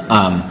 people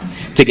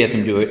to get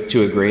them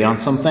to agree on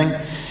something.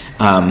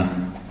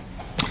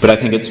 But I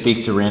think it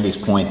speaks to Randy's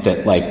point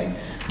that like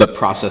the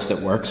process that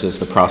works is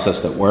the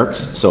process that works.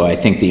 So I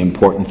think the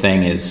important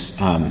thing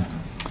is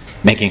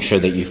making sure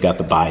that you've got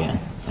the buy-in.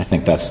 I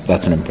think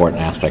that's an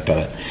important aspect of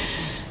it.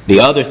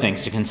 The other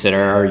things to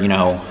consider are, you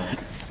know,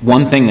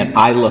 one thing that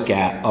I look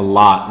at a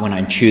lot when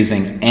I'm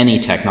choosing any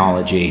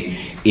technology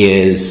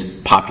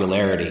is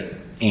popularity.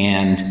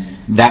 And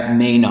that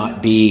may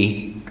not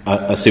be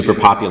a super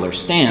popular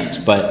stance,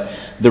 but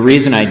the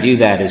reason I do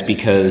that is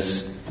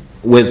because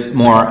with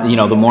more, you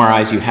know, the more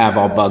eyes you have,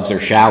 all bugs are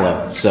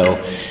shallow.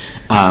 So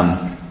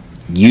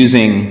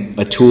using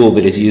a tool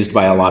that is used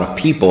by a lot of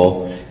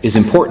people is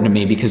important to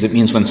me, because it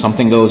means when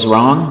something goes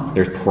wrong,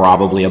 there's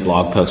probably a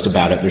blog post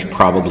about it, there's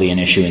probably an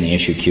issue in the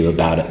issue queue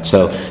about it.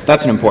 So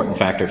that's an important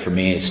factor for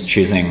me, is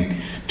choosing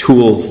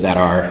tools that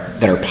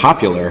are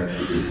popular,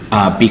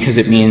 because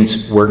it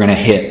means we're going to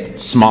hit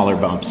smaller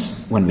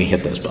bumps when we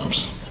hit those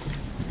bumps.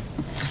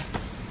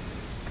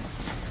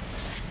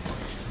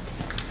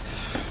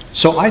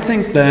 So I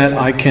think that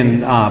I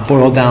can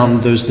boil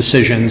down those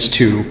decisions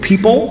to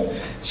people,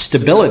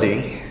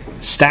 stability,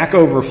 Stack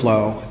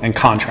Overflow, and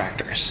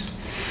contractors.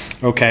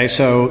 Okay,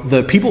 so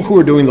the people who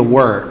are doing the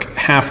work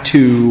have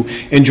to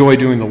enjoy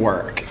doing the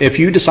work. If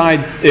you decide,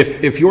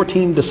 if your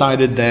team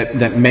decided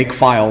that make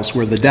files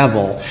were the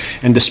devil,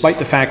 and despite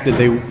the fact that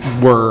they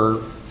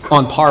were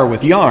on par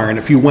with Yarn,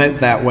 if you went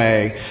that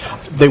way,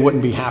 they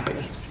wouldn't be happy.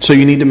 So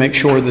you need to make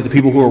sure that the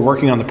people who are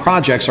working on the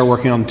projects are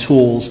working on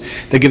tools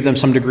that give them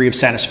some degree of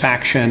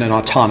satisfaction and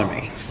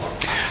autonomy.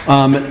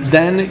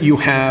 Then you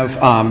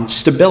have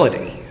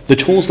stability. The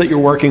tools that you're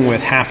working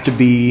with have to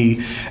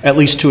be, at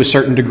least to a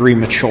certain degree,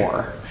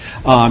 mature.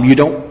 You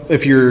don't,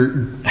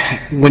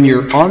 when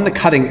you're on the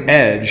cutting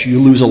edge,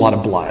 you lose a lot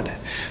of blood.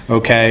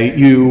 Okay,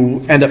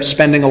 you end up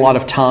spending a lot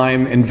of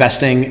time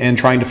investing in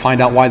trying to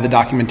find out why the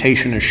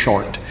documentation is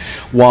short,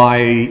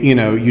 why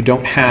you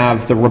don't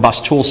have the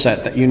robust tool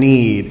set that you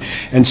need,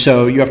 and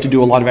so you have to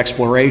do a lot of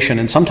exploration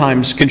and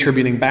sometimes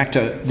contributing back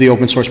to the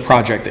open source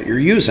project that you're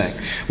using,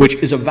 which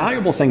is a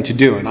valuable thing to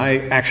do, and I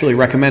actually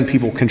recommend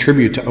people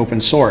contribute to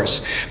open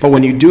source. But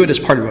when you do it as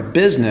part of a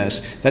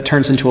business, that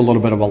turns into a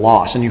little bit of a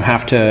loss, and you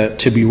have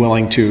to be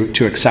willing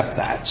to accept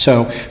that.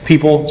 So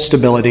people,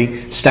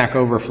 stability, Stack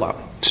Overflow.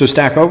 So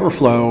Stack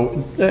Overflow,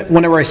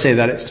 whenever I say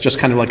that, it's just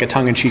kind of like a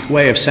tongue-in-cheek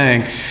way of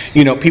saying,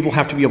 people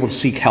have to be able to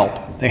seek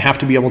help. They have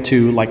to be able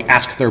to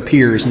ask their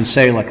peers and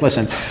say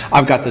listen,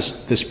 I've got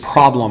this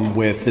problem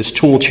with this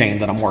tool chain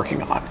that I'm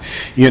working on.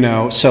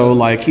 So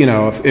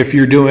if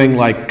you're doing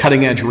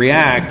cutting edge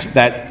React,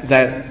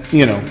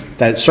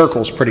 that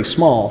circle's pretty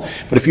small.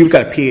 But if you've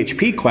got a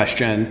PHP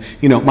question,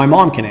 my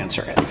mom can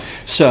answer it.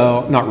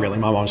 So not really,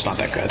 my mom's not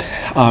that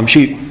good.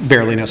 She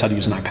barely knows how to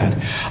use an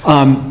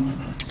iPad.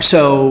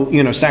 So,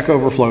 Stack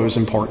Overflow is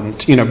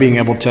important, being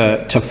able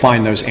to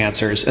find those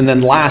answers. And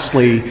then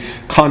lastly,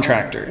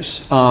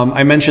 contractors.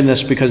 I mention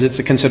this because it's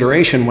a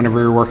consideration whenever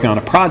you're working on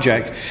a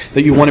project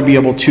that you want to be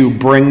able to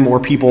bring more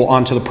people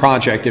onto the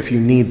project if you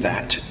need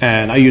that.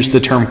 And I use the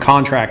term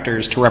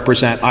contractors to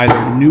represent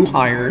either new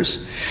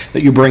hires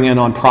that you bring in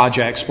on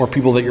projects or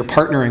people that you're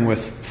partnering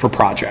with for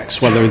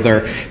projects, whether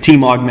they're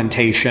team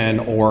augmentation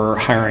or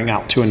hiring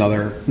out to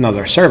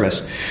another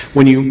service.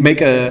 When you make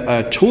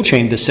a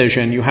toolchain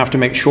decision, you have to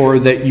make sure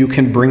that you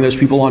can bring those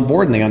people on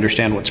board and they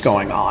understand what's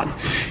going on.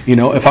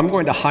 If I'm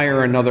going to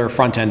hire another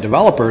front-end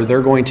developer,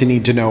 they're going to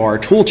need to know our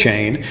tool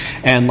chain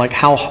and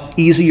how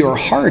easy or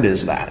hard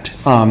is that.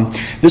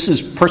 This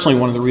is personally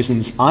one of the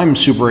reasons I'm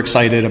super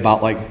excited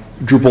about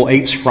Drupal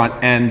 8's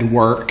front-end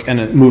work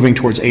and moving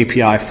towards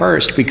API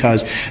first,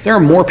 because there are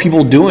more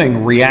people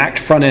doing React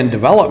front-end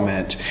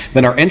development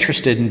than are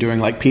interested in doing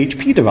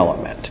PHP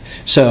development.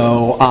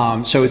 So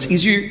it's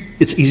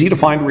easy to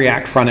find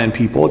React front-end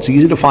people. It's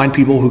easy to find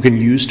people who can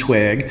use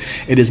Twig.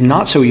 It is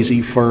not so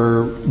easy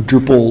for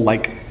Drupal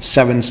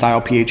 7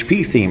 style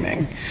PHP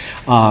theming,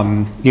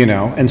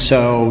 and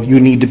so you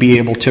need to be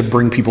able to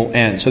bring people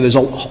in. So there's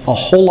a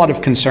whole lot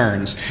of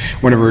concerns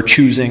whenever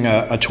choosing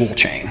a tool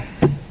chain.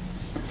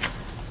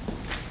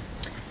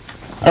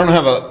 I don't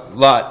have a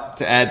lot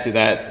to add to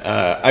that.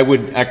 I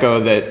would echo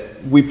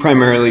that we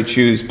primarily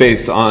choose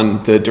based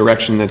on the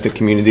direction that the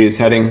community is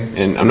heading.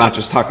 And I'm not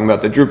just talking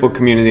about the Drupal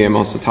community, I'm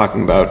also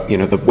talking about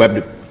the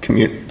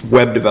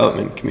web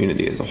development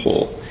community as a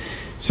whole.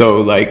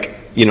 So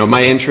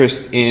my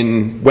interest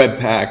in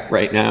Webpack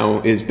right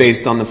now is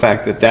based on the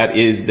fact that that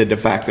is the de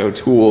facto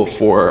tool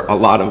for a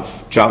lot of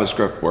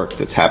JavaScript work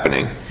that's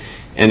happening.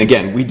 And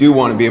again, we do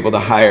want to be able to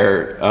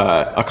hire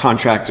a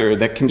contractor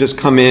that can just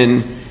come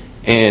in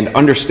and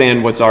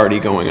understand what's already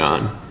going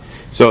on.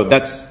 So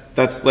that's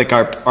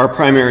our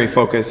primary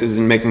focus is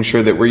in making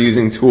sure that we're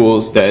using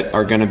tools that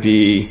are going to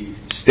be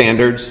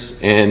standards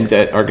and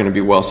that are going to be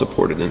well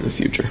supported in the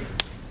future.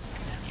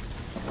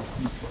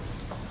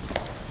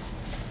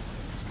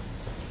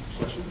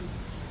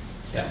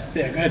 Yeah,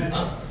 go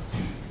ahead.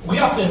 We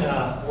often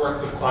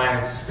work with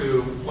clients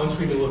who, once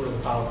we deliver the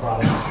final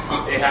product,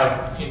 they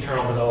have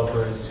internal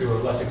developers who are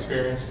less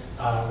experienced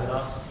than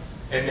us,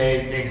 and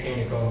they maintain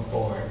it going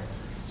forward.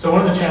 So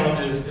one of the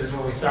challenges is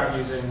when we start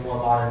using more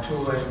modern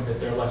tooling that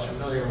they're less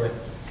familiar with,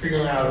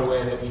 figuring out a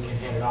way that we can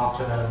hand it off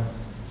to them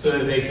so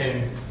that they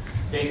can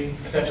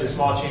make potentially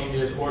small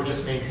changes or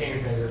just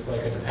maintain things if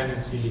a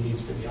dependency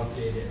needs to be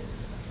updated.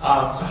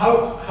 So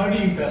how do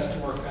you best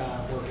work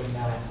in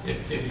that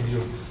if you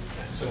do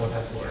similar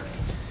types of work?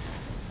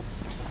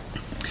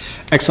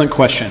 Excellent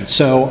question.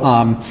 So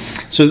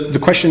the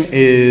question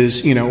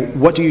is,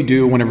 what do you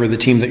do whenever the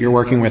team that you're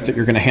working with, that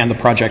you're going to hand the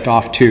project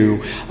off to,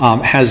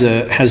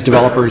 has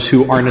developers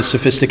who aren't as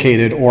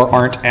sophisticated or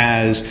aren't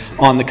as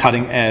on the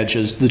cutting edge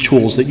as the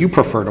tools that you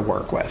prefer to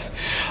work with?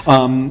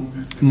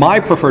 My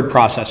preferred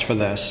process for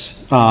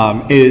this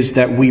is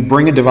that we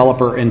bring a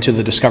developer into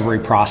the discovery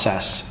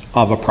process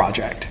of a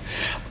project.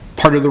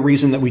 Part of the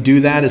reason that we do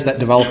that is that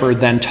developer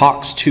then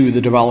talks to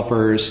the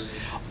developers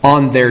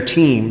on their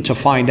team to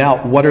find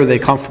out what are they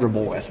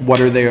comfortable with,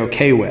 what are they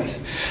okay with.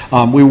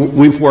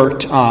 We've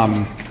worked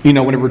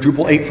whenever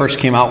Drupal 8 first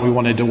came out, we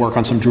wanted to work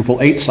on some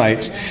Drupal 8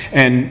 sites,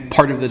 and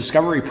part of the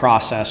discovery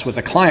process with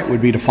a client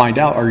would be to find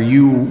out, are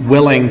you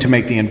willing to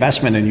make the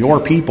investment in your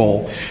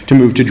people to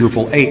move to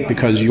Drupal 8,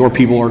 because your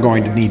people are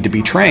going to need to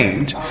be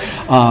trained.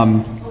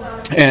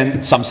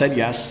 And some said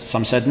yes,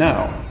 some said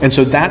no. And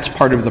so that's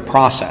part of the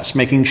process,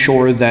 making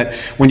sure that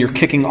when you're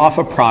kicking off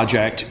a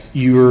project,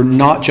 you're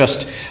not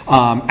just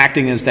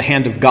acting as the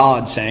hand of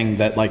God saying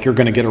that like you're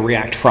going to get a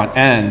React front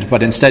end,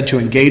 but instead to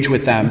engage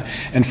with them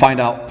and find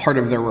out part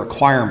of their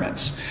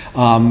requirements.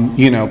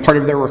 Part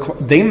of their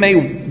they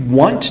may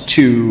want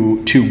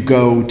to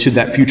go to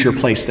that future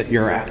place that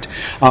you're at.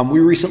 We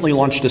recently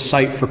launched a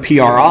site for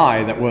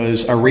PRI that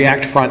was a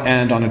React front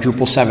end on a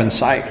Drupal 7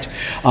 site.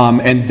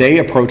 And they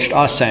approached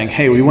us saying,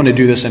 hey, we want to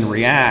do this in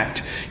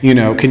React,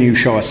 can you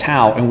show us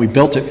how? And we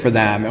built it for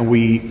them, and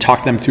we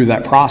talked them through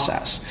that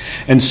process.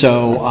 And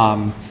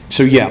so,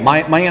 yeah,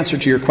 my answer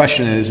to your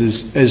question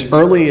is as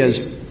early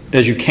as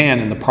you can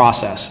in the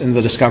process, in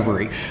the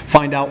discovery,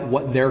 find out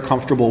what they're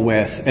comfortable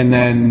with, and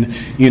then,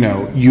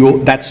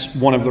 that's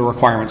one of the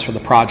requirements for the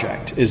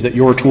project, is that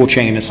your tool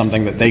chain is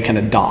something that they can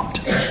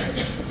adopt.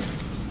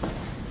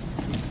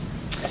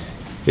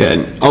 Yeah,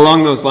 and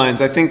along those lines,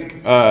 I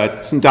think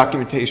some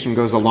documentation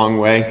goes a long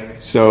way.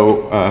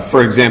 So,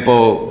 for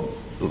example,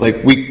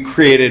 like we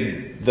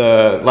created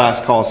the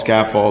last call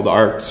scaffold,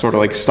 our sort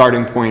of like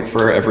starting point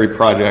for every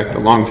project a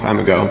long time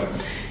ago.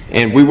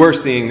 And we were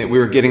seeing that we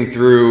were getting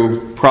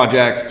through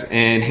projects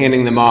and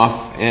handing them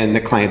off, and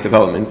the client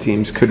development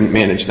teams couldn't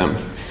manage them.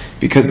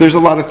 Because there's a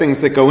lot of things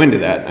that go into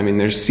that. I mean,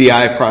 there's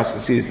CI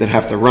processes that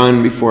have to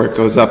run before it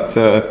goes up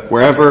to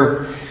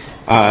wherever.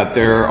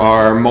 There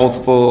are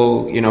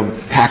multiple,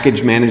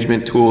 package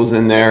management tools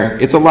in there.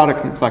 It's a lot of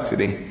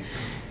complexity.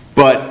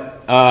 But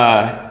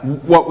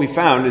what we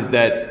found is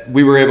that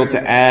we were able to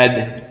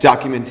add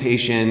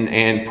documentation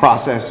and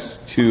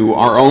process to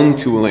our own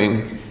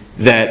tooling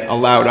that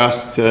allowed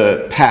us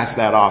to pass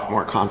that off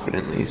more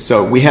confidently.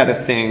 So we had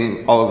a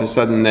thing all of a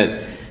sudden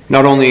that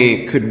not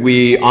only could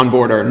we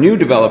onboard our new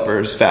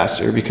developers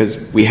faster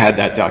because we had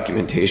that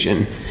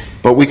documentation,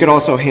 but we could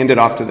also hand it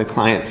off to the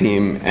client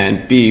team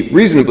and be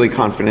reasonably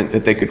confident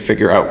that they could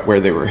figure out where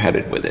they were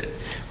headed with it.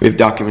 We have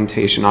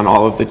documentation on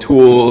all of the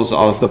tools,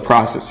 all of the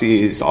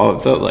processes, all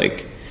of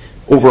the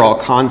overall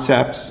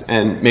concepts,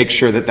 and make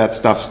sure that that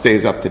stuff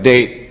stays up to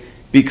date.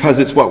 Because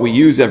it's what we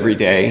use every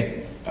day,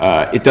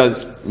 it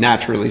does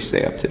naturally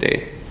stay up to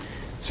date.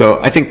 So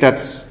I think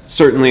that's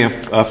certainly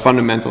a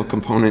fundamental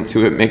component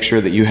to it. Make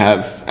sure that you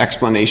have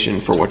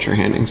explanation for what you're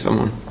handing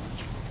someone.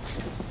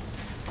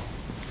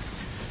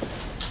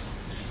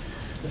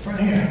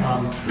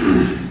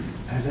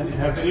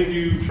 Have any of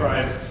you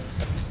tried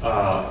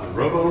the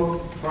Robo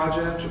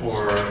project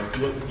or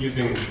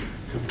using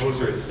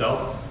Composer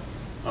itself?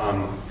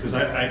 Because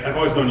I've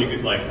always known you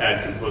could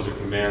add Composer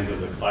commands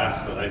as a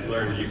class, but I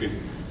learned you could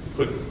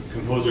put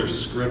Composer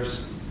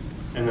scripts,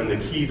 and then the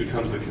key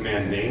becomes the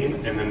command name,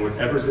 and then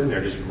whatever's in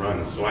there just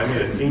runs. So I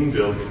made a theme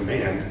build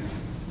command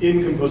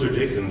in Composer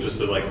JSON just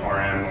to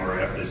RM or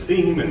F this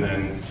theme, and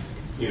then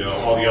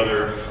all the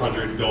other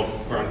 100 built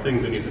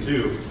things it needs to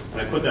do,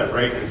 and I put that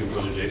right in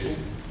Composer JSON,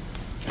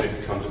 and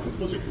it becomes a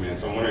Composer command.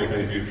 So I'm wondering if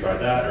any of you tried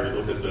that, or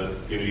looked at the,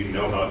 even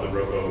know about the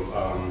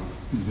Robo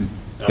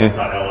 .li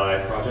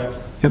project?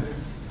 Yep.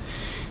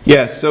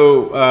 Yeah,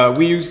 so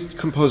we use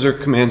Composer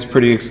commands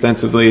pretty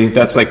extensively.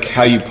 That's like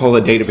how you pull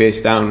a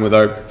database down with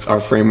our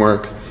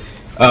framework.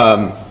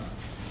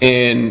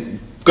 And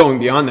going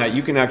beyond that,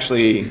 you can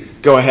actually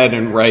go ahead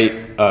and write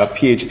a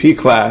PHP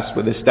class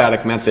with a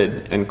static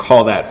method and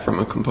call that from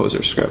a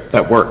Composer script.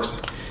 That works.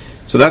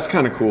 So that's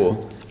kind of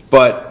cool.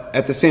 But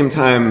at the same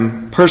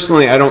time,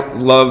 personally, I don't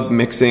love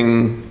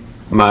mixing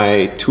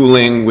my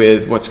tooling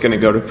with what's going to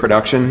go to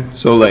production.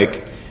 So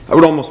I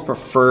would almost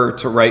prefer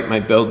to write my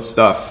build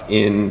stuff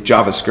in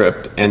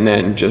JavaScript and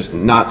then just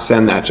not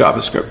send that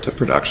JavaScript to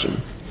production,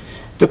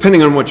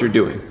 depending on what you're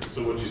doing.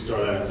 So would you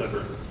store that in a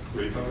separate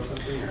repo or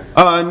something?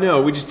 Or?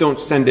 No, we just don't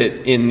send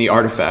it in the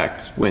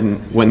artifact.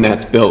 When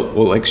that's built,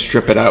 we'll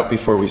strip it out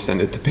before we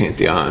send it to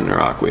Pantheon or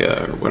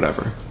Acquia or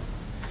whatever.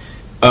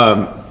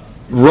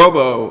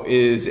 Robo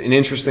is an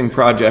interesting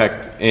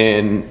project,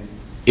 and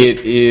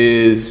it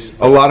is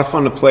a lot of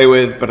fun to play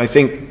with, but I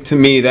think to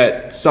me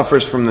that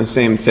suffers from the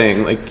same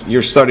thing.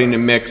 You're starting to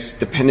mix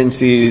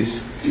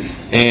dependencies,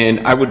 and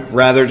I would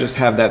rather just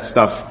have that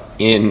stuff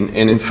in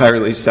an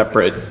entirely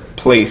separate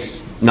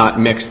place, not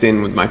mixed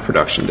in with my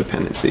production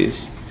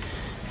dependencies.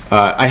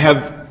 I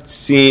have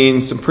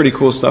seen some pretty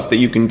cool stuff that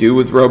you can do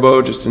with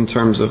Robo, just in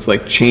terms of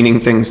chaining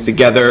things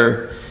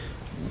together,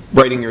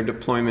 writing your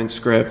deployment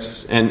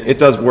scripts, and it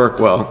does work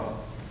well.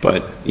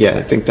 But yeah,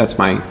 I think that's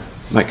my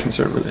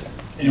concern with it.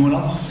 Anyone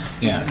else?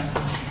 Yeah.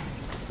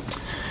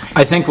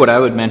 I think what I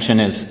would mention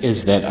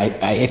is that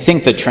I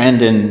think the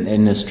trend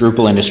in this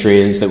Drupal industry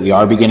is that we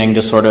are beginning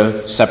to sort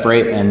of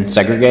separate and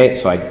segregate.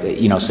 So I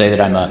say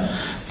that I'm a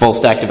full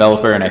stack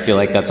developer, and I feel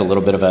like that's a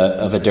little bit of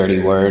a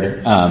dirty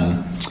word.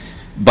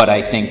 But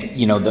I think,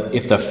 you know,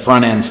 if the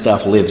front end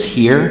stuff lives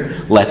here,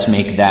 let's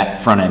make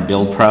that front end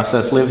build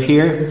process live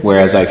here.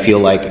 Whereas I feel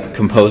like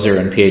Composer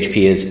and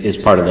PHP is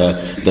part of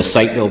the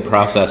site build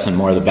process and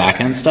more of the back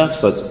end stuff.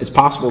 So it's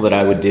possible that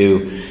I would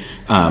do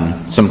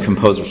some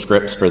Composer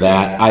scripts for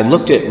that. I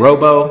looked at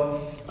Robo.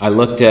 I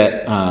looked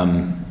at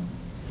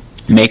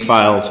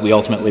Makefiles. We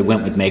ultimately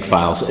went with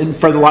Makefiles. And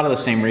for a lot of the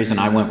same reason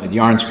I went with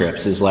Yarn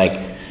scripts is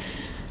like,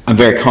 I'm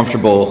very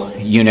comfortable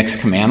Unix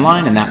command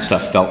line, and that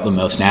stuff felt the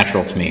most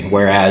natural to me.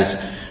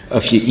 Whereas,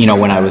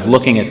 when I was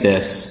looking at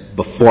this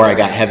before I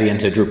got heavy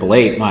into Drupal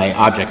 8, my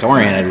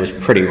object-oriented was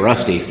pretty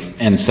rusty,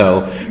 and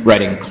so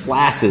writing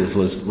classes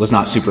was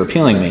not super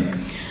appealing to me.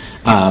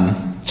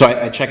 So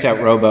I checked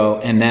out Robo,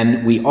 and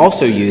then we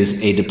also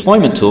use a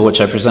deployment tool, which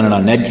I presented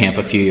on NedCamp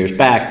a few years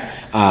back,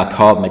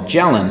 called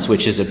Magellans,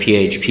 which is a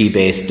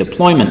PHP-based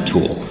deployment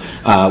tool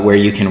where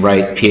you can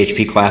write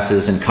PHP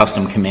classes and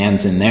custom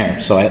commands in there.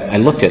 So I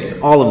looked at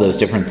all of those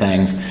different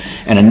things.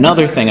 And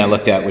another thing I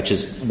looked at, which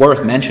is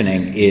worth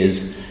mentioning,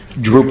 is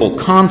Drupal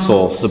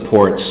console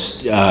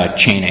supports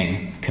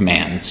chaining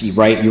commands. You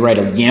write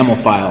a YAML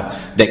file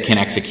that can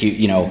execute,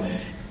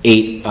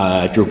 8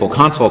 Drupal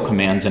console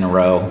commands in a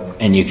row,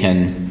 and you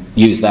can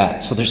use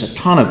that. So there's a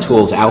ton of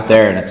tools out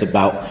there, and it's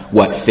about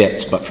what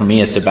fits. But for me,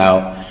 it's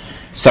about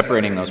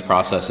separating those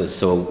processes.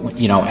 So,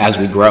 as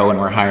we grow and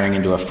we're hiring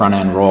into a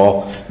front-end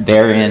role,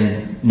 they're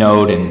in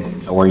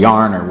Node or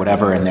Yarn or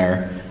whatever, and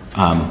they're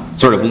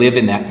sort of live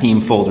in that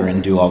theme folder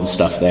and do all the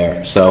stuff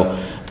there. So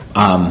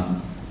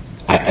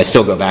I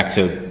still go back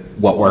to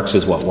what works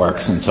is what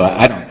works, and so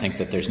I don't think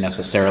that there's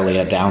necessarily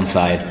a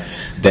downside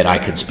that I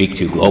could speak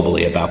to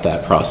globally about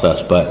that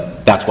process,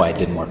 but that's why it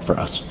didn't work for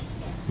us.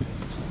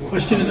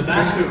 Question in the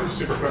back?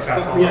 Super quick,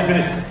 fast Oh, yeah, go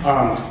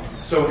ahead.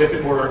 So if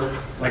it were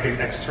like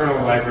an external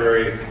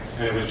library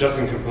and it was just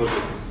in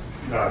Composer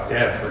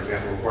dev, for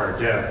example, required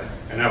dev,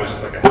 and that was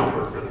just like a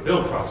helper for the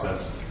build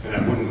process, and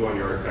that wouldn't go in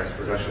your artifacts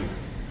production,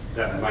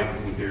 that might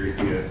in theory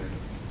be an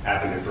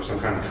avenue for some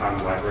kind of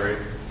common library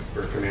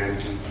for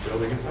command and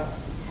building and stuff?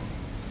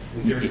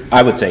 In theory?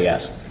 I would say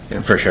yes,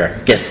 for sure.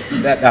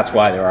 That's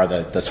why there are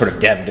the sort of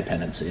dev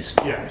dependencies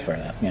for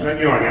that. Yeah.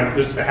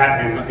 There's the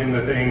hat in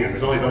the thing, and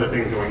there's all these other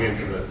things going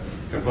into the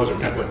Composer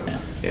template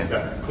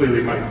that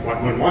clearly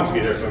wouldn't want to be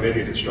there, so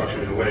maybe if it's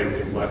structured in a way we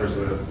can leverage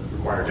the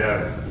required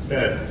dev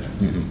instead.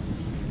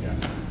 Mm-hmm. Yeah,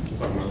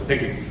 that's what I'm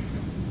thinking.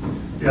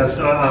 Yeah,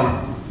 so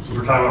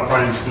we're talking about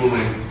front-end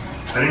tooling.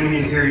 I didn't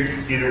even hear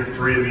either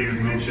three of you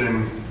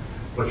mention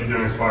what you're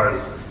doing as far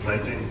as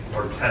linting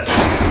or testing.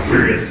 I'm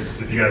curious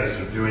if you guys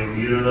are doing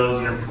either of those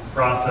in your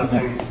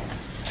processing,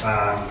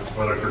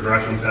 whether it's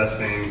regression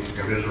testing,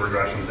 visual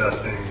regression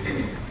testing,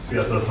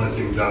 CSS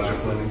linting,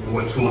 JavaScript linting,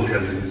 what tools you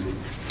guys are using.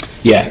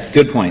 Yeah,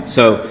 good point.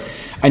 So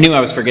I knew I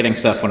was forgetting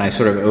stuff when I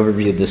sort of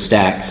overviewed the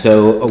stack.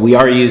 So we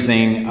are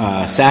using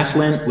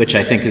SassLint, which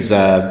I think is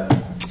a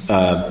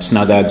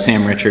Snugug,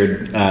 Sam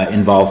Richard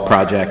involved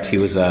project. He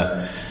was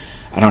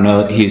I don't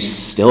know, he's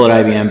still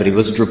at IBM, but he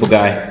was a Drupal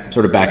guy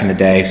sort of back in the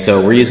day.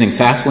 So we're using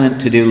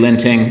SassLint to do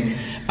linting.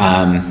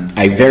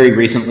 I very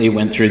recently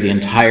went through the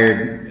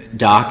entire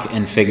doc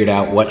and figured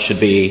out what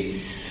should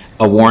be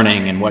a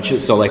warning and what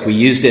should, so like we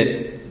used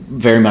it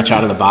very much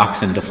out of the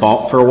box and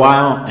default for a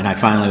while, and I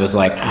finally was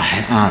like,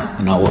 I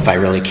don't know if I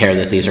really care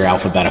that these are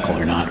alphabetical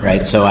or not,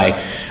 right? So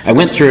I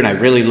went through and I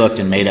really looked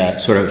and made a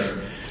sort of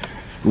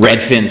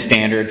Redfin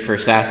standard for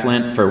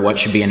SassLint for what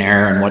should be an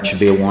error and what should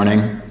be a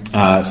warning.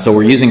 So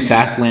we're using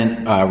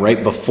SassLint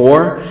right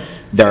before.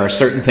 There are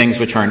certain things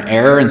which are an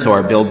error, and so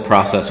our build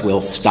process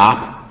will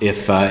stop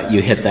if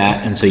you hit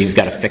that, and so you've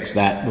got to fix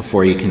that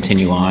before you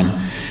continue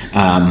on.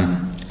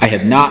 I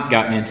have not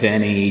gotten into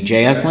any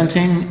JS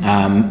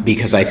linting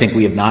because I think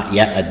we have not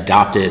yet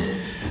adopted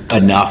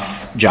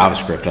enough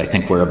JavaScript. I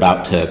think we're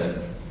about to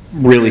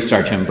really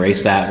start to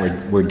embrace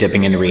that. We're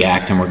dipping into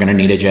React, and we're going to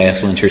need a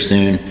JS linter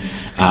soon,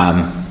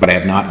 but I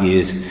have not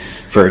used.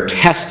 For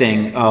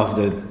testing of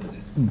the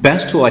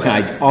best tool, I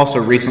think I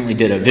also recently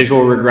did a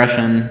visual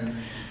regression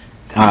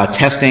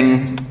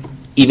testing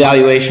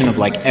evaluation of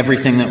like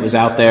everything that was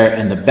out there,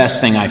 and the best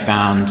thing I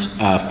found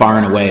far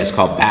and away is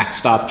called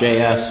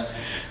Backstop.js.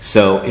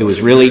 So it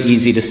was really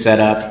easy to set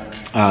up.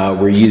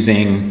 We're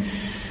using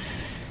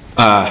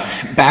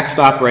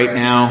Backstop right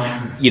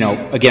now.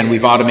 Again,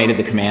 we've automated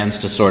the commands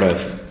to sort of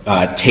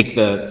take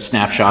the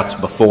snapshots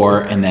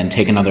before and then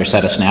take another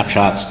set of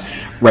snapshots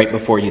right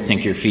before you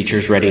think your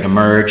feature's ready to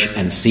merge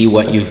and see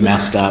what you've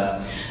messed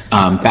up.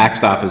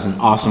 Backstop is an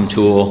awesome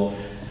tool,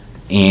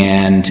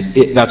 and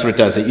that's what it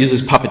does. It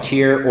uses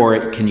Puppeteer, or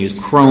it can use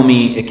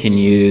Chromie, it can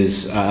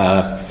use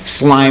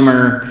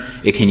Slimer,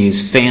 it can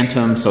use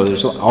Phantom. So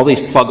there's all these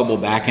pluggable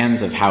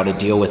backends of how to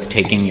deal with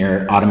taking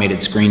your automated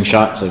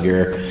screenshots of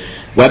your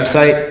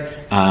website.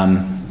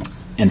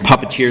 And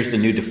Puppeteer is the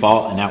new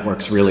default, and that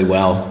works really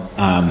well.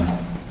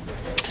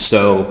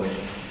 So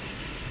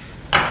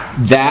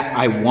that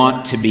I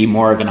want to be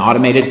more of an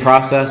automated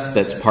process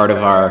that's part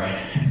of our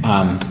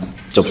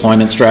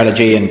deployment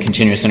strategy and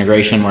continuous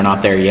integration. We're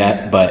not there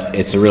yet, but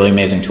it's a really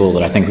amazing tool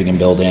that I think we can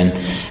build in.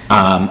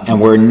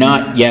 And we're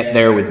not yet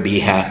there with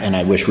BHAT, and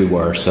I wish we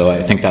were. So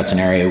I think that's an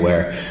area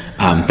where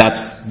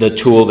that's the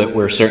tool that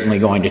we're certainly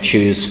going to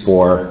choose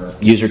for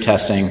user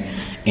testing.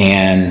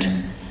 And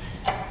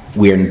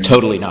we're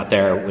totally not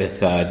there with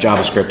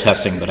JavaScript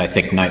testing, but I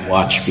think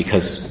Nightwatch,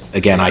 because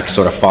again, I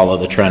sort of follow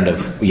the trend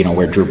of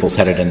where Drupal's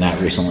headed in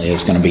that recently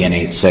is going to be an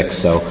 8.6,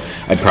 so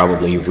I'd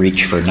probably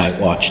reach for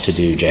Nightwatch to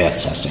do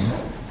JS testing.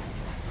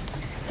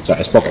 So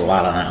I spoke a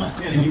lot on that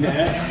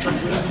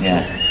one.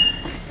 Yeah.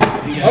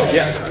 Oh,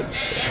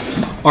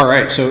 yeah. All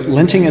right, so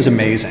linting is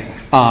amazing.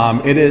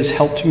 It has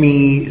helped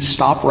me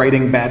stop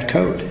writing bad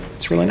code.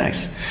 It's really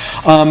nice.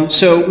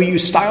 So we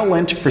use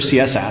style-lint for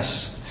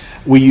CSS.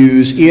 We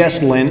use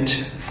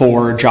ESLint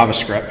for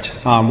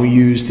JavaScript. We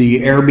use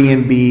the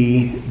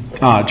Airbnb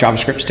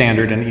JavaScript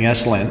standard in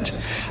ESLint.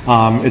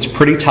 It's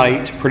pretty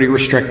tight, pretty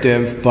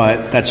restrictive,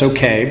 but that's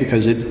okay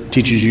because it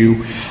teaches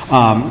you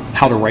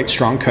how to write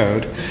strong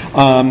code.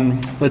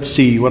 Let's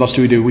see, what else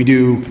do? We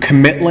do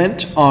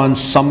commitlint on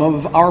some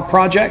of our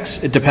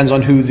projects. It depends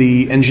on who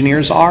the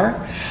engineers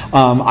are.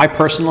 I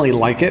personally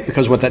like it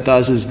because what that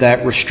does is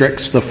that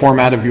restricts the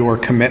format of your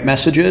commit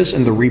messages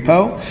in the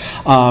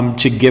repo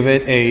to give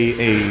it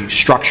a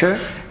structure.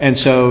 And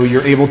so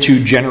you're able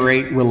to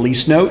generate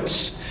release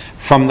notes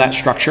from that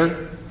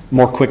structure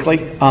more quickly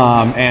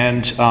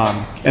and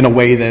in a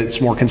way that's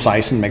more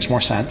concise and makes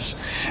more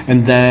sense.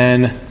 And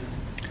then,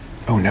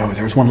 oh no,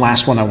 there was one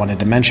last one I wanted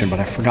to mention, but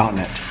I've forgotten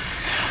it.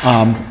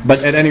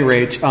 But at any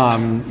rate,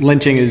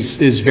 linting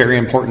is very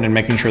important in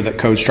making sure that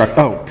code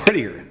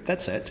Prettier,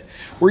 that's it.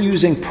 We're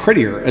using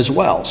Prettier as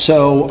well.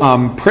 So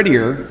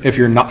Prettier, if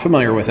you're not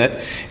familiar with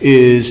it,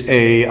 is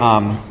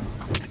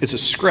it's a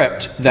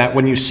script that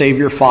when you save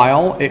your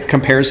file, it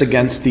compares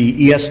against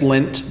the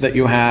ESLint that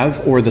you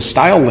have or the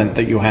style-lint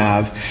that you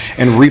have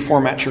and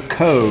reformats your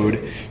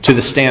code to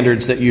the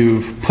standards that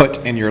you've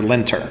put in your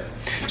linter.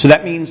 So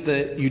that means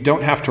that you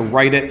don't have to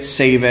write it,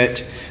 save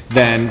it,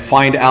 then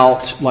find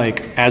out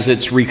as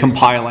it's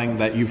recompiling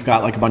that you've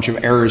got a bunch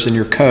of errors in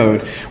your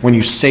code. When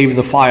you save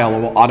the file, it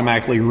will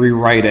automatically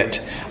rewrite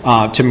it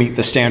to meet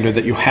the standard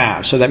that you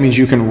have. So that means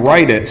you can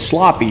write it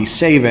sloppy,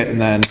 save it, and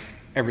then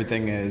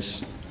everything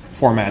is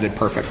formatted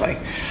perfectly.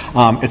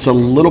 It's a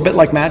little bit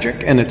like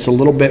magic, and it's a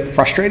little bit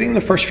frustrating the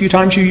first few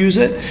times you use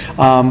it,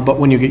 but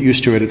when you get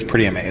used to it, it's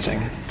pretty amazing.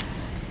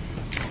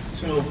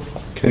 So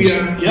we are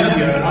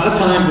out of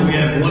time, but we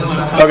have one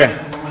last comment.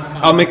 Okay,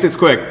 I'll make this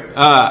quick.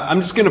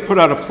 I'm just going to put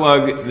out a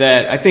plug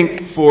that I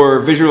think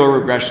for visual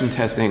regression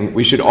testing,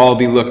 we should all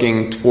be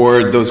looking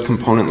toward those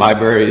component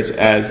libraries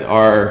as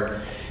our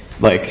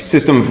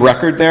system of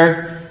record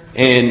there.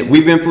 And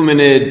we've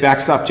implemented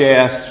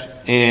Backstop.js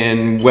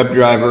and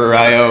WebDriver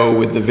IO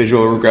with the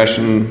visual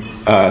regression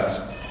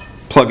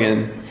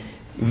plugin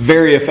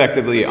very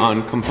effectively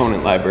on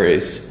component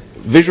libraries.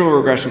 Visual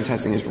regression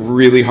testing is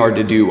really hard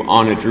to do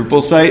on a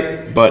Drupal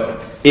site,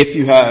 but if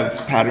you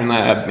have Pattern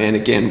Lab,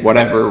 Mannequin,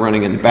 whatever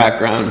running in the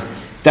background,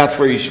 that's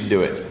where you should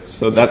do it.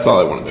 So that's all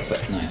I wanted to say.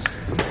 Nice.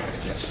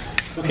 Yes.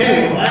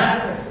 Okay, well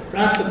that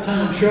wraps up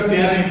time. I'm sure if you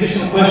have any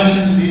additional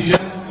questions, these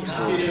gentlemen will be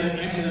happy to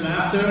answer them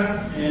after.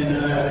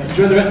 And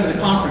enjoy the rest of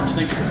the conference.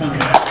 Thank you for coming.